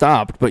 he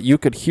stopped, but you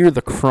could hear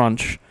the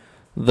crunch.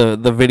 The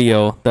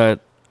video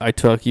that I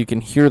took, you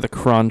can hear the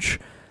crunch.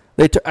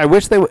 I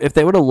wish if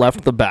they would have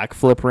left the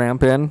backflip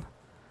ramp in,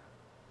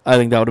 I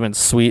think that would have been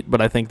sweet,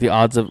 but I think the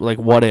odds of, like,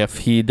 what if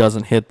he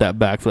doesn't hit that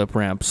backflip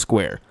ramp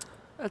square?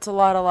 That's a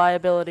lot of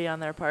liability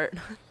on their part.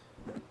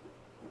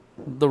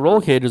 The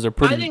roll cages are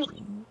pretty...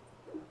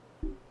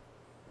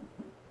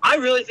 I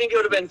really think it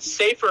would have been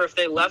safer if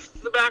they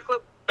left the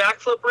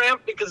backflip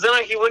ramp, because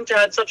then he wouldn't have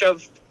had such a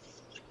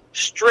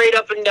straight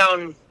up and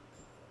down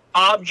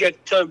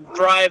object to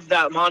drive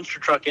that monster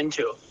truck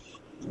into.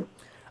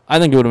 I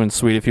think it would have been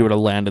sweet if he would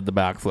have landed the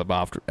backflip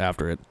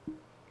after it.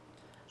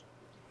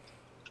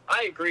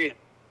 I agree.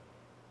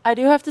 I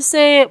do have to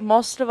say,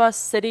 most of us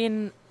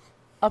sitting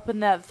up in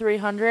that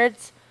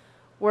 300s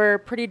were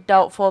pretty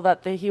doubtful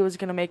that he was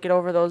going to make it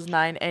over those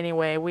 9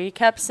 anyway. We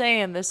kept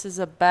saying this is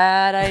a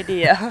bad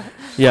idea.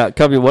 Yeah,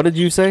 Cubby, what did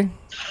you say?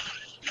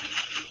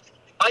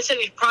 I said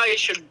he probably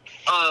should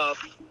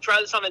try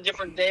this on a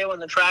different day when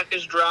the track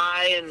is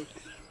dry, and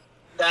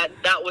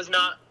that was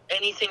not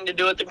anything to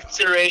do with the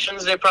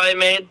considerations they probably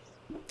made.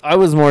 I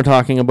was more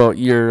talking about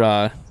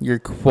your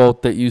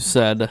quote that you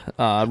said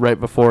right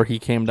before he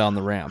came down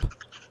the ramp.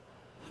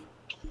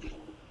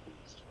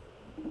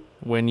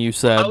 When you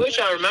said, I wish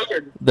I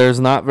remembered. There's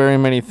not very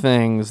many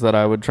things that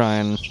I would try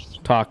and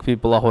talk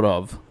people out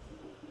of.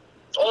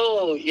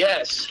 Oh,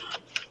 yes.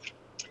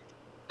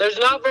 There's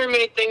not very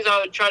many things I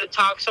would try to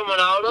talk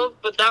someone out of,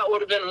 but that would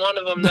have been one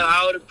of them that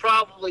I would have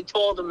probably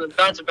told them that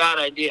that's a bad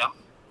idea.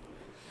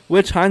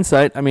 Which,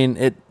 hindsight, I mean,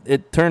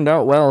 it turned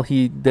out well.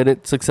 He did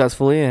it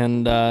successfully,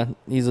 and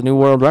he's a new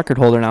world record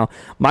holder now.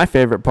 My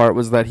favorite part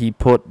was that he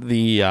put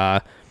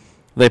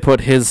they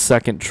put his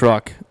second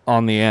truck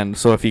on the end.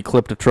 So if he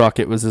clipped a truck,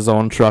 it was his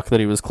own truck that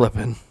he was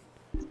clipping.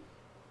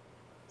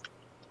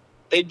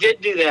 They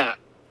did do that.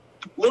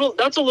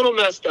 That's a little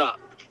messed up.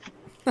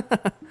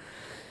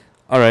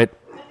 All right.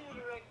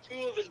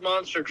 Two of his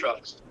monster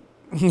trucks.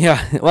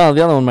 Yeah, well,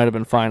 the other one might have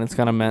been fine. It's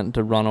kind of meant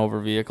to run over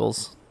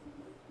vehicles.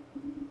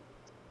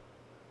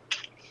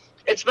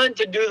 It's meant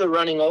to do the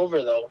running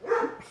over, though.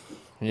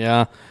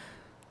 Yeah.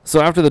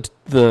 So after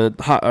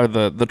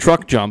the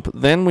truck jump,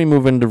 then we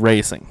move into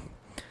racing.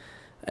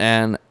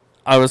 And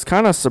I was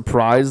kind of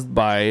surprised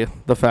by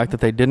the fact that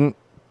they didn't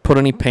put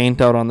any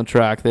paint out on the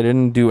track. They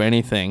didn't do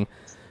anything.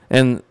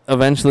 And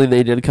eventually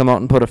they did come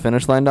out and put a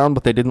finish line down,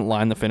 but they didn't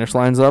line the finish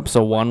lines up,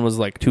 so one was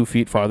like 2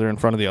 feet farther in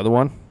front of the other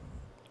one.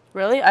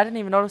 Really? I didn't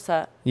even notice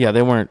that. Yeah,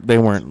 they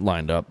weren't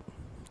lined up.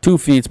 2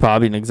 feet's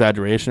probably an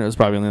exaggeration. It was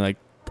probably only like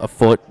a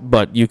foot,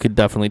 but you could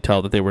definitely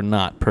tell that they were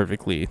not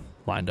perfectly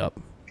lined up.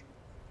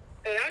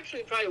 It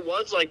actually probably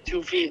was like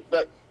 2 feet,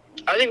 but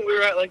I think we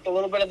were at like a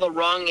little bit of the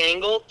wrong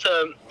angle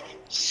to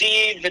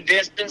see the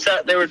distance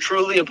that they were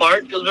truly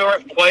apart, because we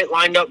weren't quite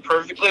lined up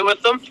perfectly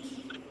with them.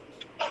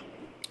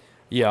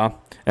 Yeah,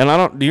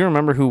 and do you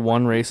remember who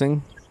won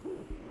racing?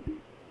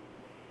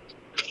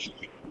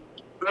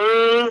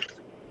 It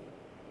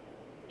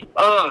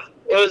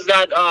was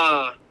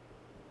that,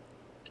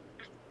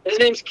 his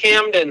name's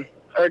Camden,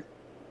 or,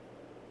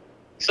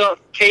 so,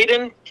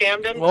 Camden?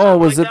 Oh,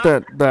 was it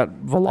that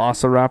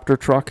Velociraptor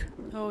truck?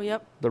 Oh,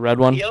 yep. The red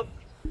one? Yep.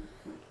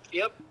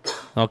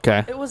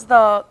 Okay. It was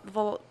the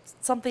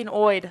something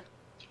oid.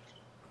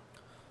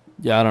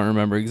 Yeah, I don't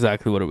remember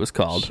exactly what it was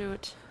called.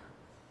 Shoot.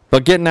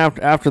 But getting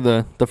after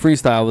the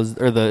freestyle was,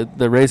 or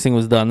the racing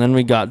was done, then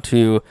we got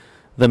to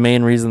the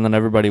main reason that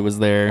everybody was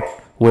there,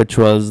 which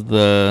was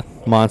the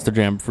Monster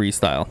Jam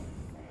freestyle.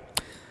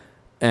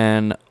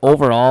 And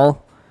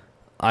overall,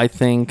 I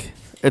think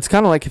it's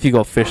kind of like if you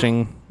go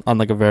fishing on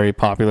like a very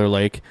popular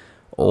lake,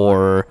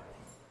 or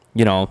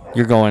you know,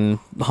 you're going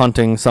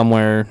hunting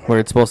somewhere where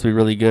it's supposed to be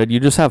really good. You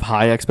just have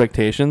high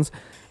expectations.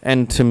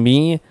 And to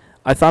me,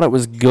 I thought it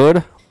was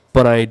good,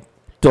 but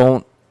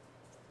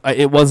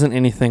it wasn't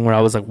anything where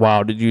I was like,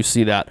 wow, did you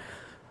see that?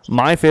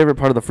 My favorite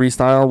part of the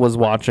freestyle was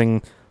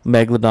watching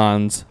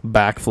Megalodon's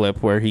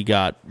backflip, where he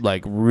got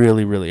like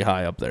really, really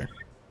high up there.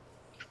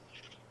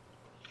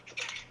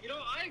 You know,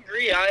 I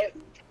agree.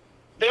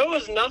 There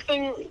was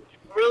nothing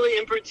really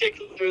in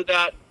particular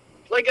that,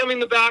 like, I mean,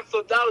 the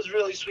backflip, that was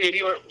really sweet.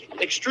 He went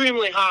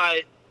extremely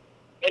high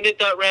and hit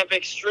that ramp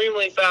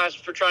extremely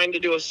fast for trying to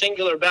do a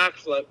singular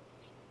backflip.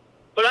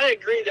 But I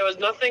agree, there was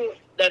nothing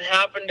that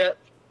happened at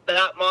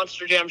that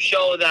Monster Jam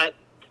show that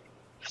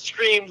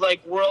screamed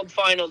like World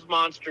Finals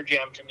Monster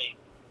Jam to me.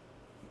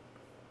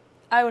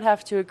 I would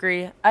have to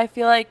agree. I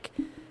feel like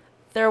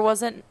there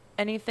wasn't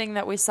anything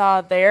that we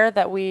saw there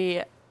that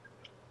we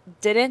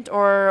didn't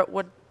or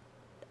would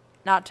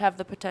not have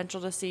the potential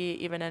to see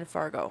even in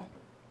Fargo.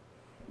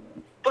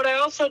 But I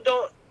also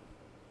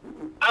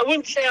I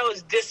wouldn't say I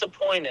was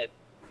disappointed.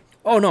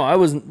 Oh no, I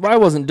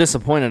wasn't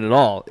disappointed at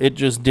all. It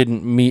just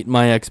didn't meet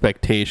my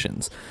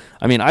expectations.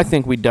 I mean, I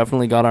think we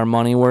definitely got our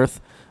money worth.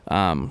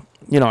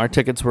 our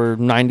tickets were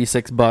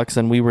 $96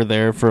 and we were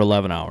there for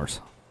 11 hours.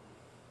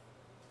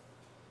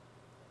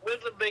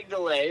 With a big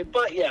delay,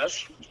 but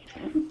yes.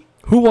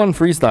 Who won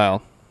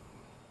freestyle?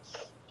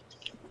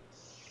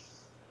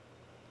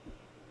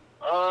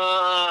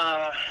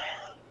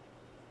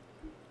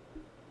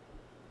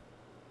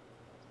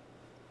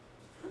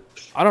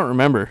 I don't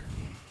remember.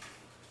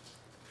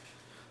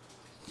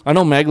 I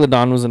know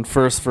Megalodon was in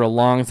first for a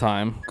long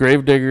time.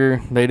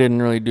 Gravedigger, they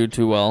didn't really do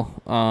too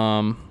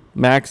well.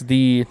 Max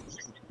D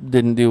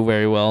didn't do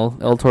very well.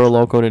 El Toro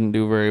Loco didn't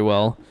do very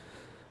well.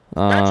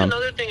 That's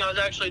another thing I was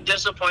actually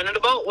disappointed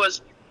about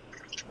was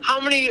how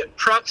many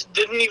trucks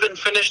didn't even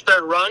finish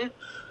their run.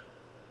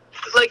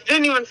 Like,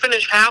 didn't even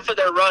finish half of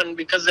their run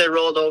because they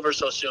rolled over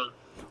so soon.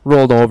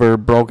 Rolled over,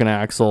 broken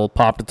axle,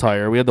 popped a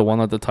tire. We had the one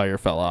that the tire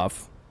fell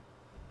off.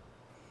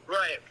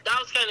 Right. That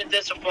was kind of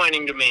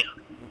disappointing to me.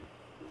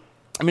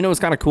 I mean, it was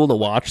kind of cool to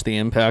watch the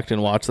impact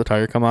and watch the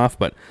tire come off,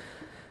 but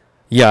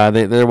yeah,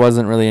 there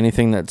wasn't really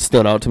anything that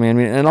stood out to me. I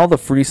mean, and all the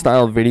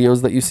freestyle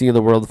videos that you see of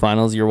the World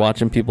Finals, you're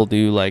watching people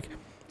do like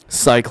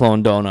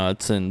cyclone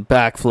donuts and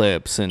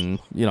backflips, and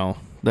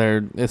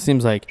it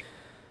seems like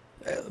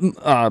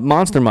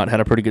Monster Mutt had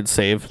a pretty good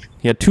save.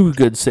 He had 2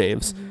 good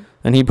saves,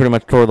 and he pretty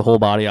much tore the whole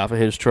body off of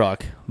his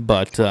truck.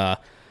 But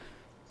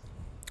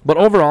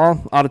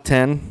overall, out of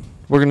 10.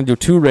 We're going to do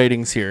 2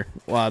 ratings here.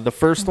 The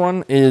first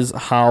one is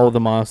how the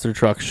monster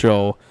truck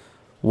show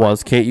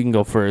was. Kate, you can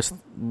go first.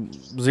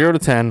 0 to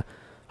 10,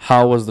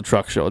 how was the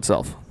truck show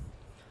itself?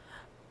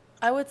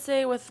 I would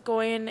say with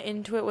going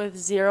into it with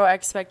 0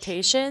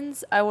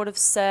 expectations, I would have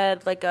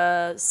said like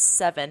a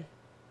 7.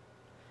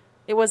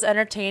 It was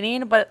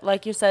entertaining, but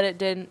like you said, it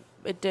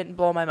didn't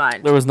blow my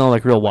mind. There was no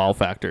like real wow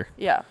factor.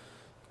 Yeah.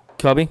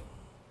 Cubby?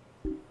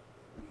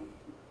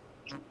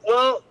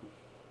 Well,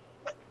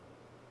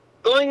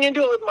 going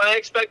into it with my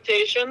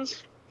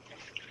expectations,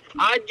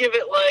 I'd give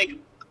it like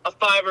a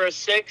 5 or a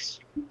 6.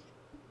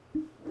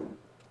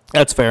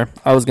 That's fair.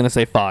 I was going to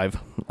say 5,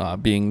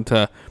 I've been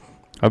to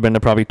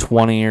probably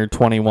 20 or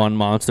 21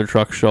 monster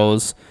truck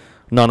shows,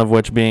 none of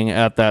which being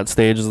at that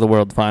stage of the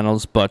World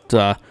Finals, but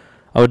I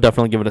would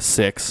definitely give it a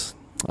 6.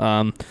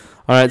 All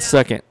right,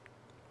 second.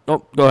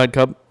 Oh, go ahead,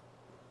 Cub.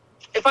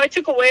 If I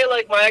took away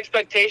like my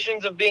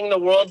expectations of being the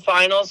World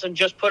Finals and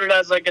just put it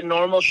as like a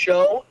normal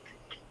show,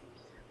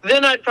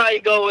 then I'd probably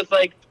go with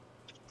like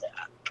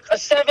a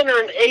 7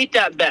 or an 8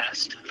 at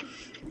best.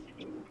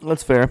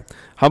 That's fair.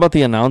 How about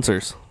the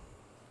announcers?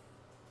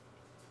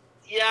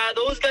 Yeah,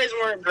 those guys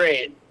weren't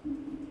great.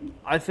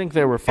 I think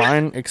they were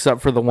fine,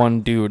 except for the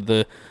one dude,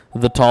 the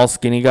tall,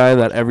 skinny guy,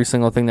 that every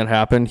single thing that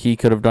happened, he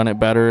could have done it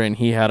better, and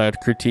he had a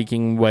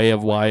critiquing way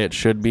of why it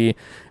should be.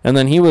 And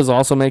then he was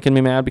also making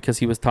me mad because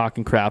he was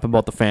talking crap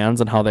about the fans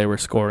and how they were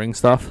scoring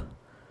stuff.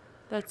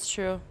 That's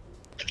true.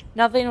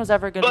 Nothing was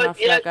ever good enough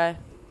for that guy.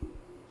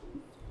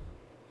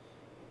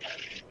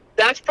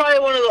 That's probably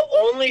one of the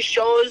only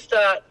shows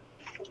that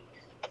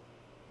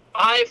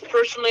I've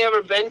personally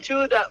ever been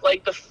to that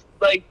like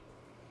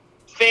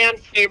fan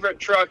favorite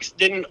trucks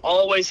didn't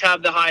always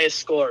have the highest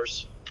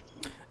scores.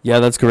 Yeah,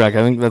 that's correct.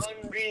 I think that's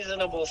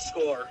unreasonable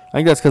score. I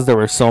think that's because there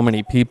were so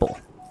many people.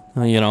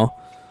 I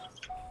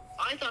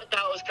thought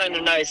that was kind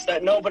of nice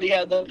that nobody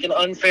had like an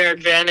unfair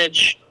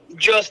advantage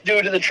just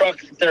due to the truck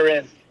that they're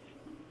in.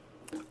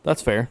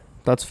 That's fair.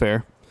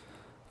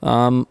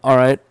 All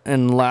right,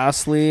 and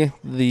lastly,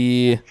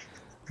 the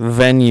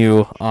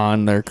venue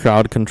on their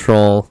crowd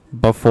control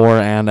before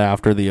and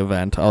after the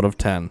event, out of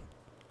 10.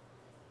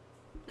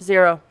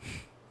 0.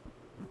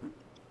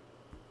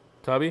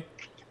 Tubby?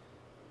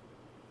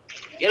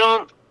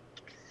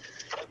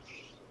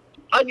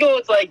 I'd go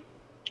with like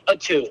a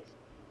 2.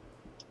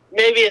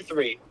 Maybe a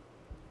 3.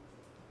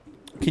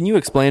 Can you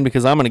explain?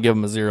 Because I'm going to give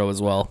them a 0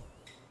 as well.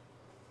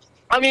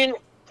 I mean,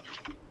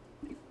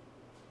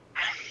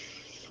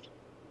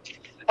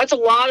 that's a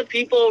lot of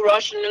people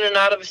rushing in and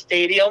out of a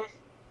stadium.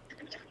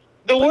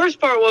 The worst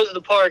part was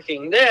the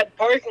parking. They had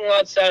parking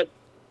lots that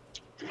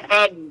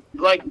had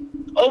like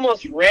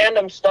almost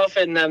random stuff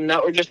in them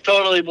that were just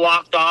totally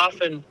blocked off,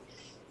 and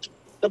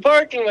the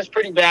parking was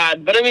pretty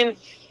bad. But I mean,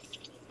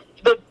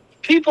 the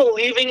people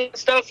leaving and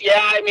stuff,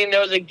 there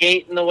was a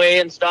gate in the way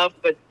and stuff,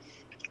 but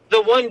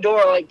the one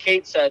door, like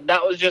Kate said,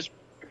 that was just,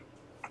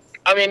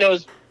 it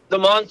was the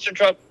monster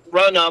truck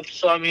run up,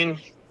 so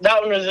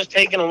that one was just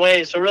taken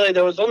away. So really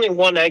there was only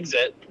one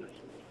exit.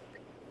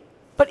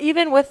 But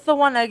even with the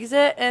one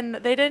exit, and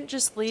they didn't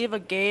just leave a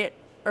gate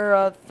or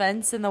a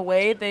fence in the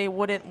way, they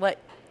wouldn't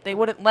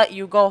let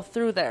you go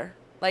through there.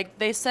 Like,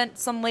 they sent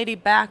some lady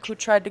back who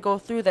tried to go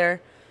through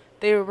there.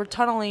 They were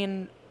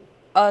tunneling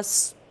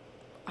us,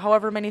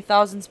 however many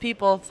thousands of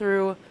people,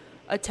 through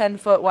a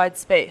 10-foot wide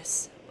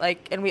space.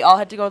 And we all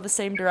had to go the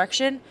same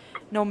direction,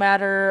 no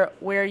matter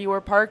where you were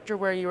parked or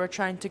where you were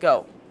trying to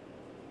go.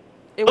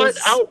 But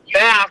out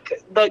back,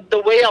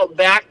 the way out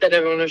back that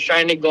everyone was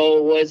trying to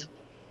go was,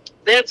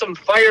 they had some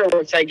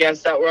fireworks, I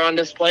guess, that were on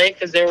display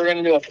because they were going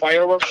to do a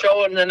fireworks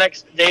show in the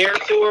next day or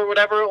two or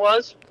whatever it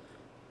was.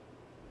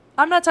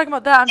 I'm not talking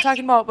about that. I'm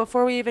talking about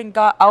before we even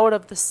got out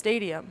of the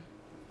stadium.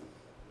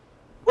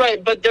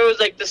 Right, but there was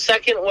like the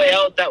second way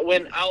out that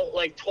went out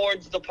like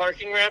towards the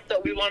parking ramp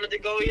that we wanted to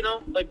go,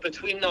 like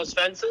between those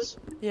fences.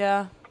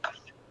 Yeah.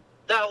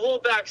 That whole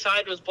back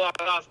side was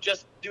blocked off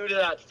just due to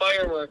that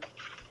firework.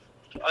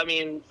 I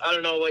mean, I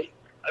don't know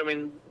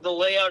the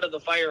layout of the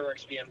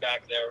fireworks being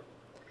back there.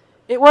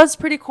 It was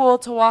pretty cool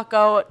to walk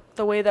out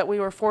the way that we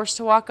were forced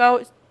to walk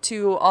out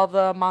to all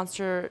the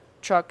monster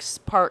trucks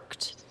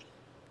parked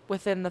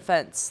within the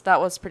fence. That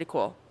was pretty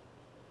cool.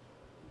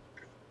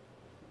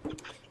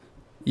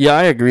 Yeah,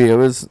 I agree. It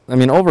was,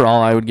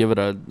 overall, I would give it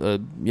a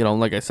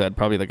like I said,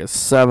 probably like a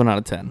 7 out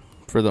of 10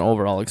 for the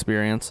overall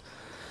experience.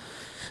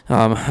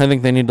 I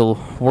think they need to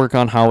work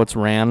on how it's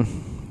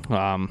ran.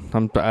 I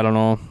don't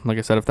know, like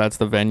I said, if that's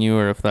the venue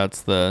or if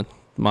that's the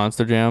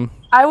Monster Jam.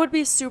 I would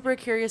be super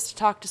curious to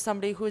talk to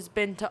somebody who's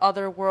been to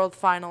other World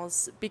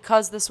Finals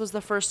because this was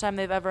the first time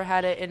they've ever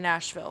had it in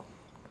Nashville.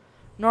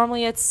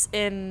 Normally it's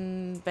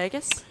in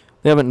Vegas.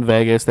 They have it in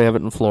Vegas. They have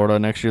it in Florida.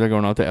 Next year they're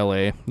going out to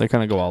LA. They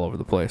kind of go all over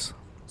the place.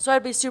 So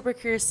I'd be super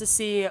curious to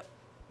see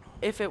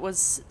if it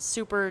was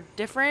super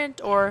different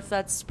or if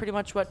that's pretty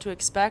much what to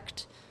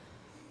expect.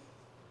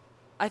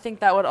 I think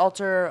that would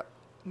alter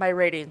my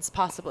ratings,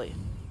 possibly.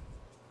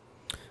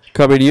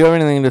 Cubby, do you have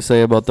anything to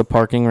say about the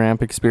parking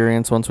ramp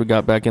experience once we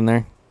got back in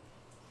there?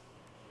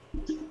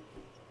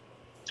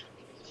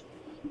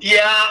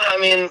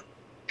 Yeah,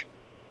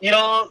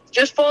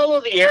 just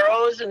follow the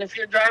arrows, and if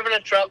you're driving a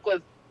truck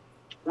with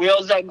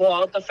wheels that go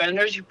out the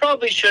fenders, you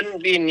probably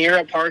shouldn't be near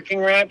a parking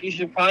ramp. You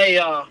should probably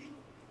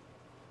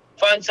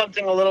find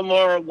something a little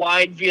more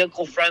wide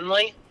vehicle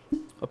friendly.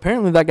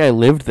 Apparently that guy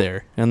lived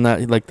there, and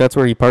that's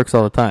where he parks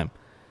all the time.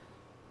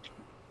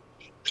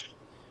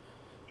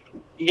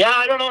 Yeah,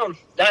 I don't know.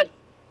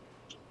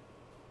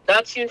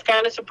 That seems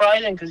kind of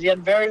surprising because he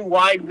had very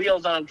wide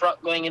wheels on a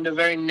truck going into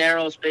very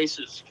narrow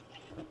spaces.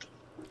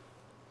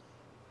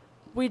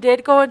 We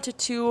did go into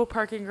 2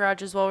 parking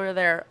garages while we were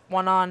there,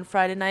 one on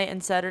Friday night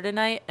and Saturday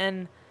night,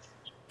 and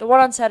the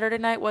one on Saturday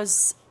night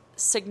was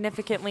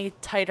significantly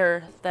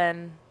tighter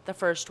than the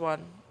first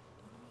one.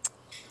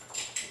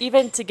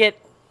 Even to get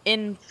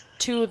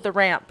into the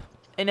ramp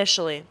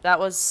initially, that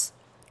was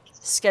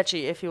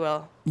sketchy, if you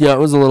will. Yeah, it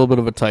was a little bit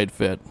of a tight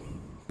fit,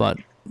 but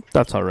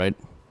that's all right.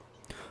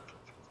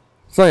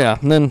 So yeah,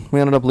 and then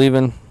we ended up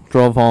leaving,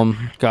 drove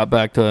home, got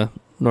back to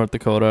North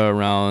Dakota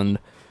around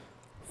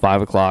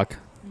 5 o'clock.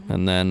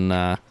 And then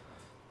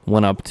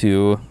went up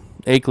to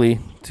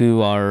Akeley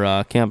to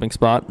our camping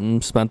spot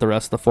and spent the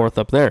rest of the 4th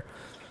up there.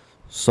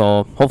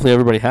 So hopefully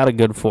everybody had a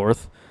good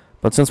 4th.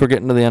 But since we're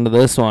getting to the end of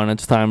this one,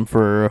 it's time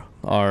for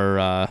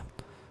our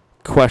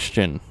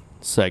question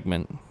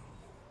segment.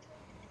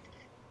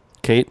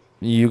 Kate,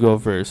 you go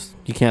first.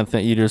 You can't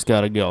think. You just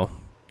gotta go.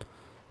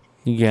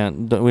 You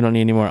can't. We don't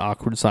need any more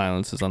awkward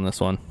silences on this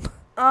one.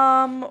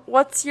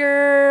 What's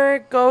your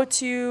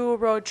go-to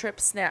road trip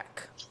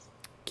snack?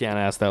 Can't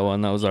ask that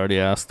one. That was already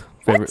asked.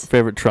 What?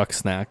 Favorite truck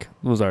snack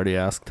was already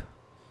asked.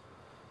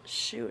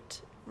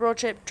 Shoot. Road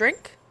trip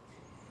drink?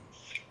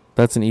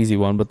 That's an easy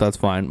one, but that's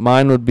fine.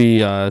 Mine would be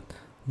the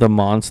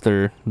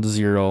Monster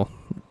Zero,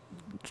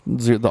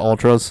 the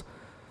Ultras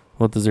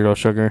with the 0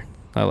 sugar.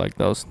 I like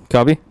those.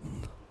 Cubby?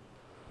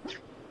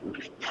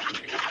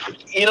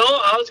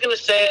 I was going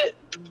to say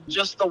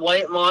just the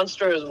white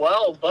Monster as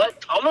well,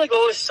 but I'm going to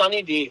go with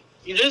Sunny D.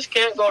 You just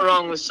can't go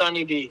wrong with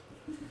Sunny D.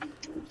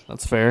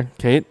 That's fair.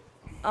 Kate?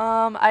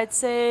 I'd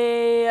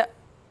say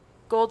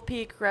Gold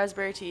Peak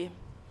raspberry tea.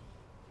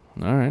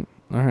 All right.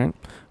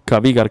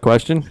 Cubby, you got a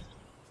question?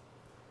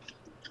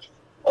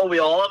 Oh, we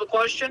all have a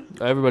question?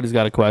 Everybody's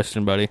got a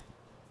question, buddy.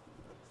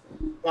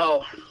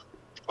 Oh.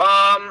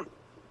 All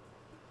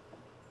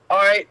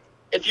right.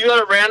 If you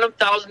had a random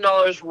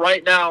 $1,000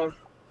 right now,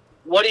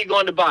 what are you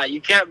going to buy?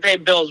 You can't pay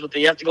bills with it.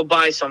 You have to go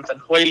buy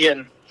something. What are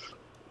you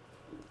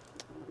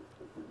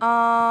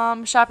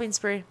getting? Shopping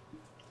spree.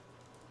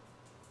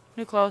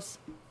 New clothes.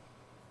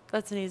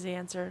 That's an easy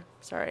answer.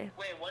 Sorry.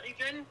 Wait, what are you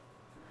getting?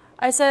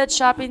 I said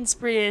shopping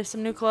spree,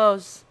 some new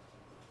clothes.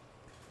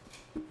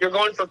 You're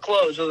going for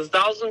clothes. With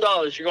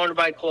 $1,000, you're going to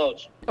buy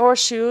clothes. Or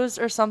shoes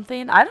or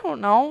something. I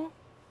don't know.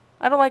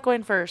 I don't like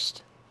going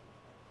first.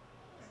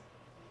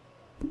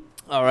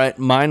 All right.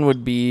 Mine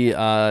would be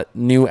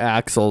new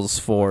axles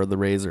for the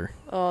Razor.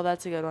 Oh,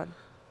 that's a good one.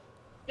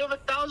 You have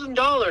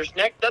 $1,000,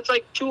 Nick. That's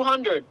like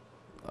 $200.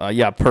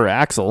 Yeah, per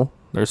axle.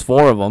 There's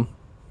 4 of them.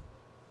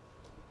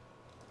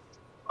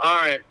 All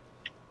right.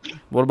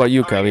 What about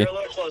you, All Cubby? right, you're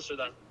a little closer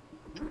then.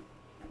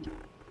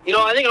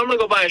 I think I'm going to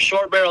go buy a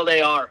short-barreled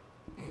AR.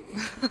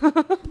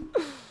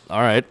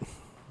 All right.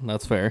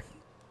 That's fair.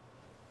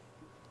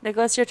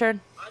 Nicholas, your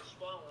turn. I just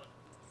want one.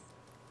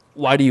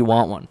 Why do you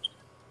want one?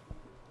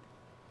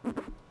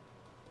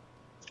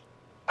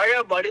 I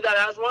got a buddy that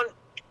has one,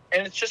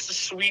 and it's just a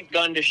sweet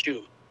gun to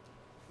shoot.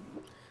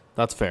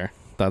 That's fair.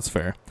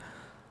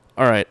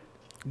 All right.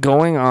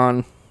 Going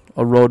on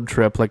a road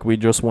trip like we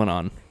just went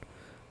on,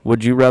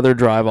 would you rather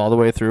drive all the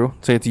way through?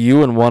 Say it's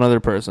you and one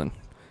other person.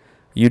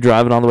 You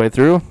driving all the way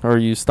through, or are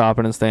you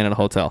stopping and staying at a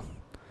hotel?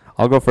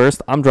 I'll go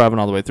first. I'm driving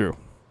all the way through.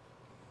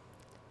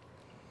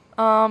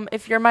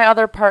 If you're my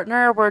other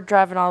partner, we're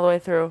driving all the way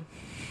through.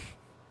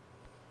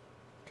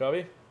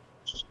 Cubby?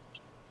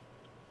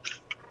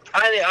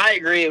 I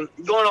agree.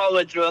 Going all the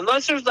way through,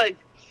 unless there's like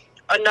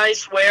a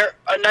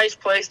nice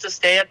place to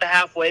stay at the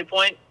halfway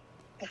point,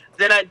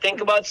 then I'd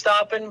think about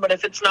stopping. But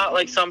if it's not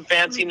like some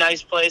fancy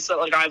nice place that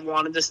like I've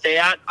wanted to stay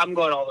at, I'm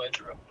going all the way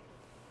through.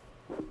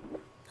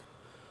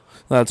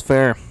 That's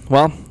fair.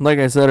 Well, like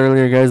I said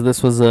earlier, guys,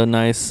 this was a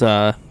nice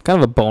kind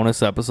of a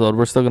bonus episode.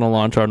 We're still going to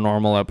launch our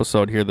normal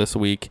episode here this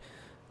week,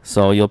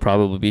 so you'll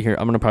probably be here.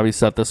 I'm going to probably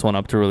set this one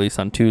up to release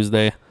on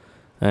Tuesday,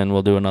 and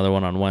we'll do another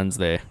one on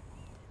Wednesday.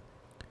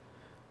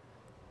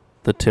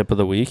 The tip of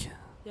the week?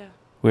 Yeah.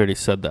 We already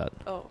said that.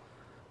 Oh.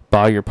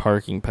 Buy your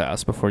parking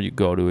pass before you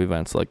go to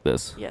events like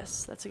this.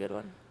 Yes, that's a good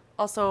one.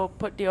 Also,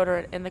 put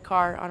deodorant in the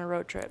car on a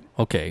road trip.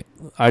 Okay,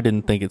 I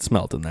didn't think it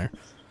smelled in there.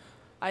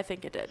 I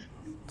think it did.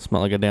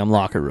 Smelled like a damn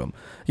locker room.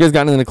 You guys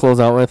got anything to close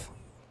out with?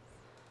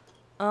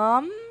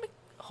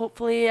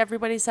 Hopefully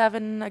everybody's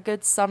having a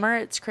good summer.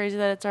 It's crazy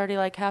that it's already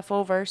like half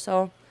over,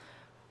 so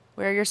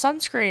wear your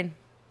sunscreen.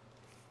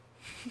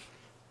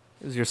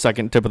 This is your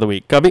second tip of the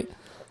week. Cubby?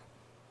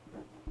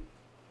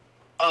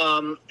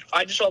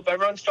 I just hope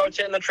everyone starts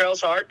hitting the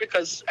trails hard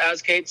because, as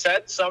Kate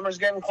said, summer's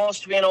getting close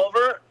to being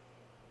over,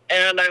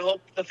 and I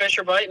hope the fish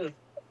are biting.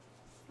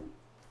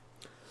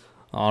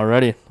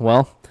 Alrighty.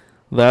 Well,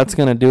 that's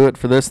going to do it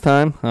for this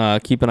time.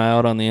 Keep an eye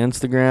out on the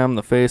Instagram,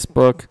 the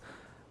Facebook.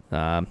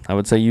 I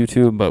would say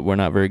YouTube, but we're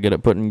not very good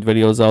at putting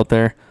videos out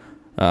there.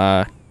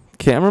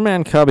 Camera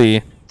Man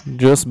Cubby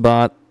just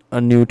bought a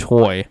new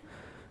toy,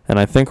 and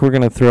I think we're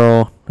going to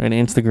throw an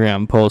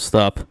Instagram post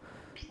up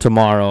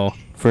tomorrow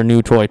for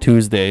New Toy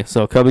Tuesday.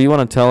 So, Cubby, you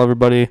want to tell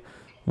everybody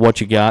what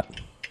you got?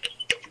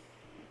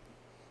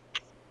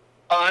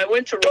 I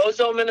went to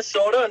Roseville,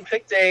 Minnesota, and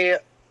picked a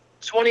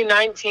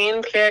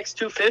 2019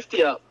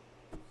 KX250 up.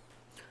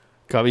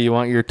 Cubby, you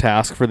want your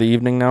task for the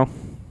evening now?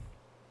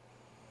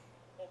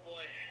 Oh,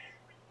 boy.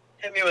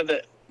 Hit me with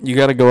it. You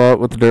got to go out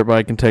with the dirt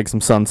bike and take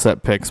some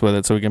sunset pics with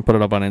it so we can put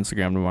it up on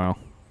Instagram tomorrow.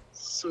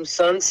 Some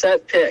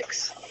sunset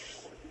pics.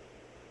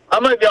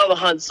 I might be able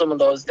to hunt some of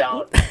those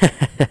down.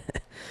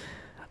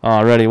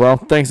 Alrighty, well,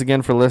 thanks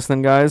again for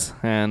listening, guys,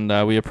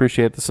 and we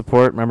appreciate the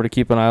support. Remember to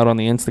keep an eye out on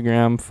the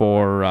Instagram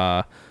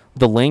for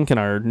the link and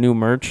our new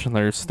merch.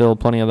 There's still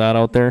plenty of that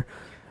out there,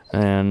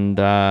 and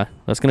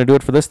that's going to do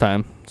it for this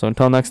time. So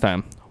until next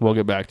time, we'll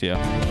get back to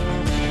you.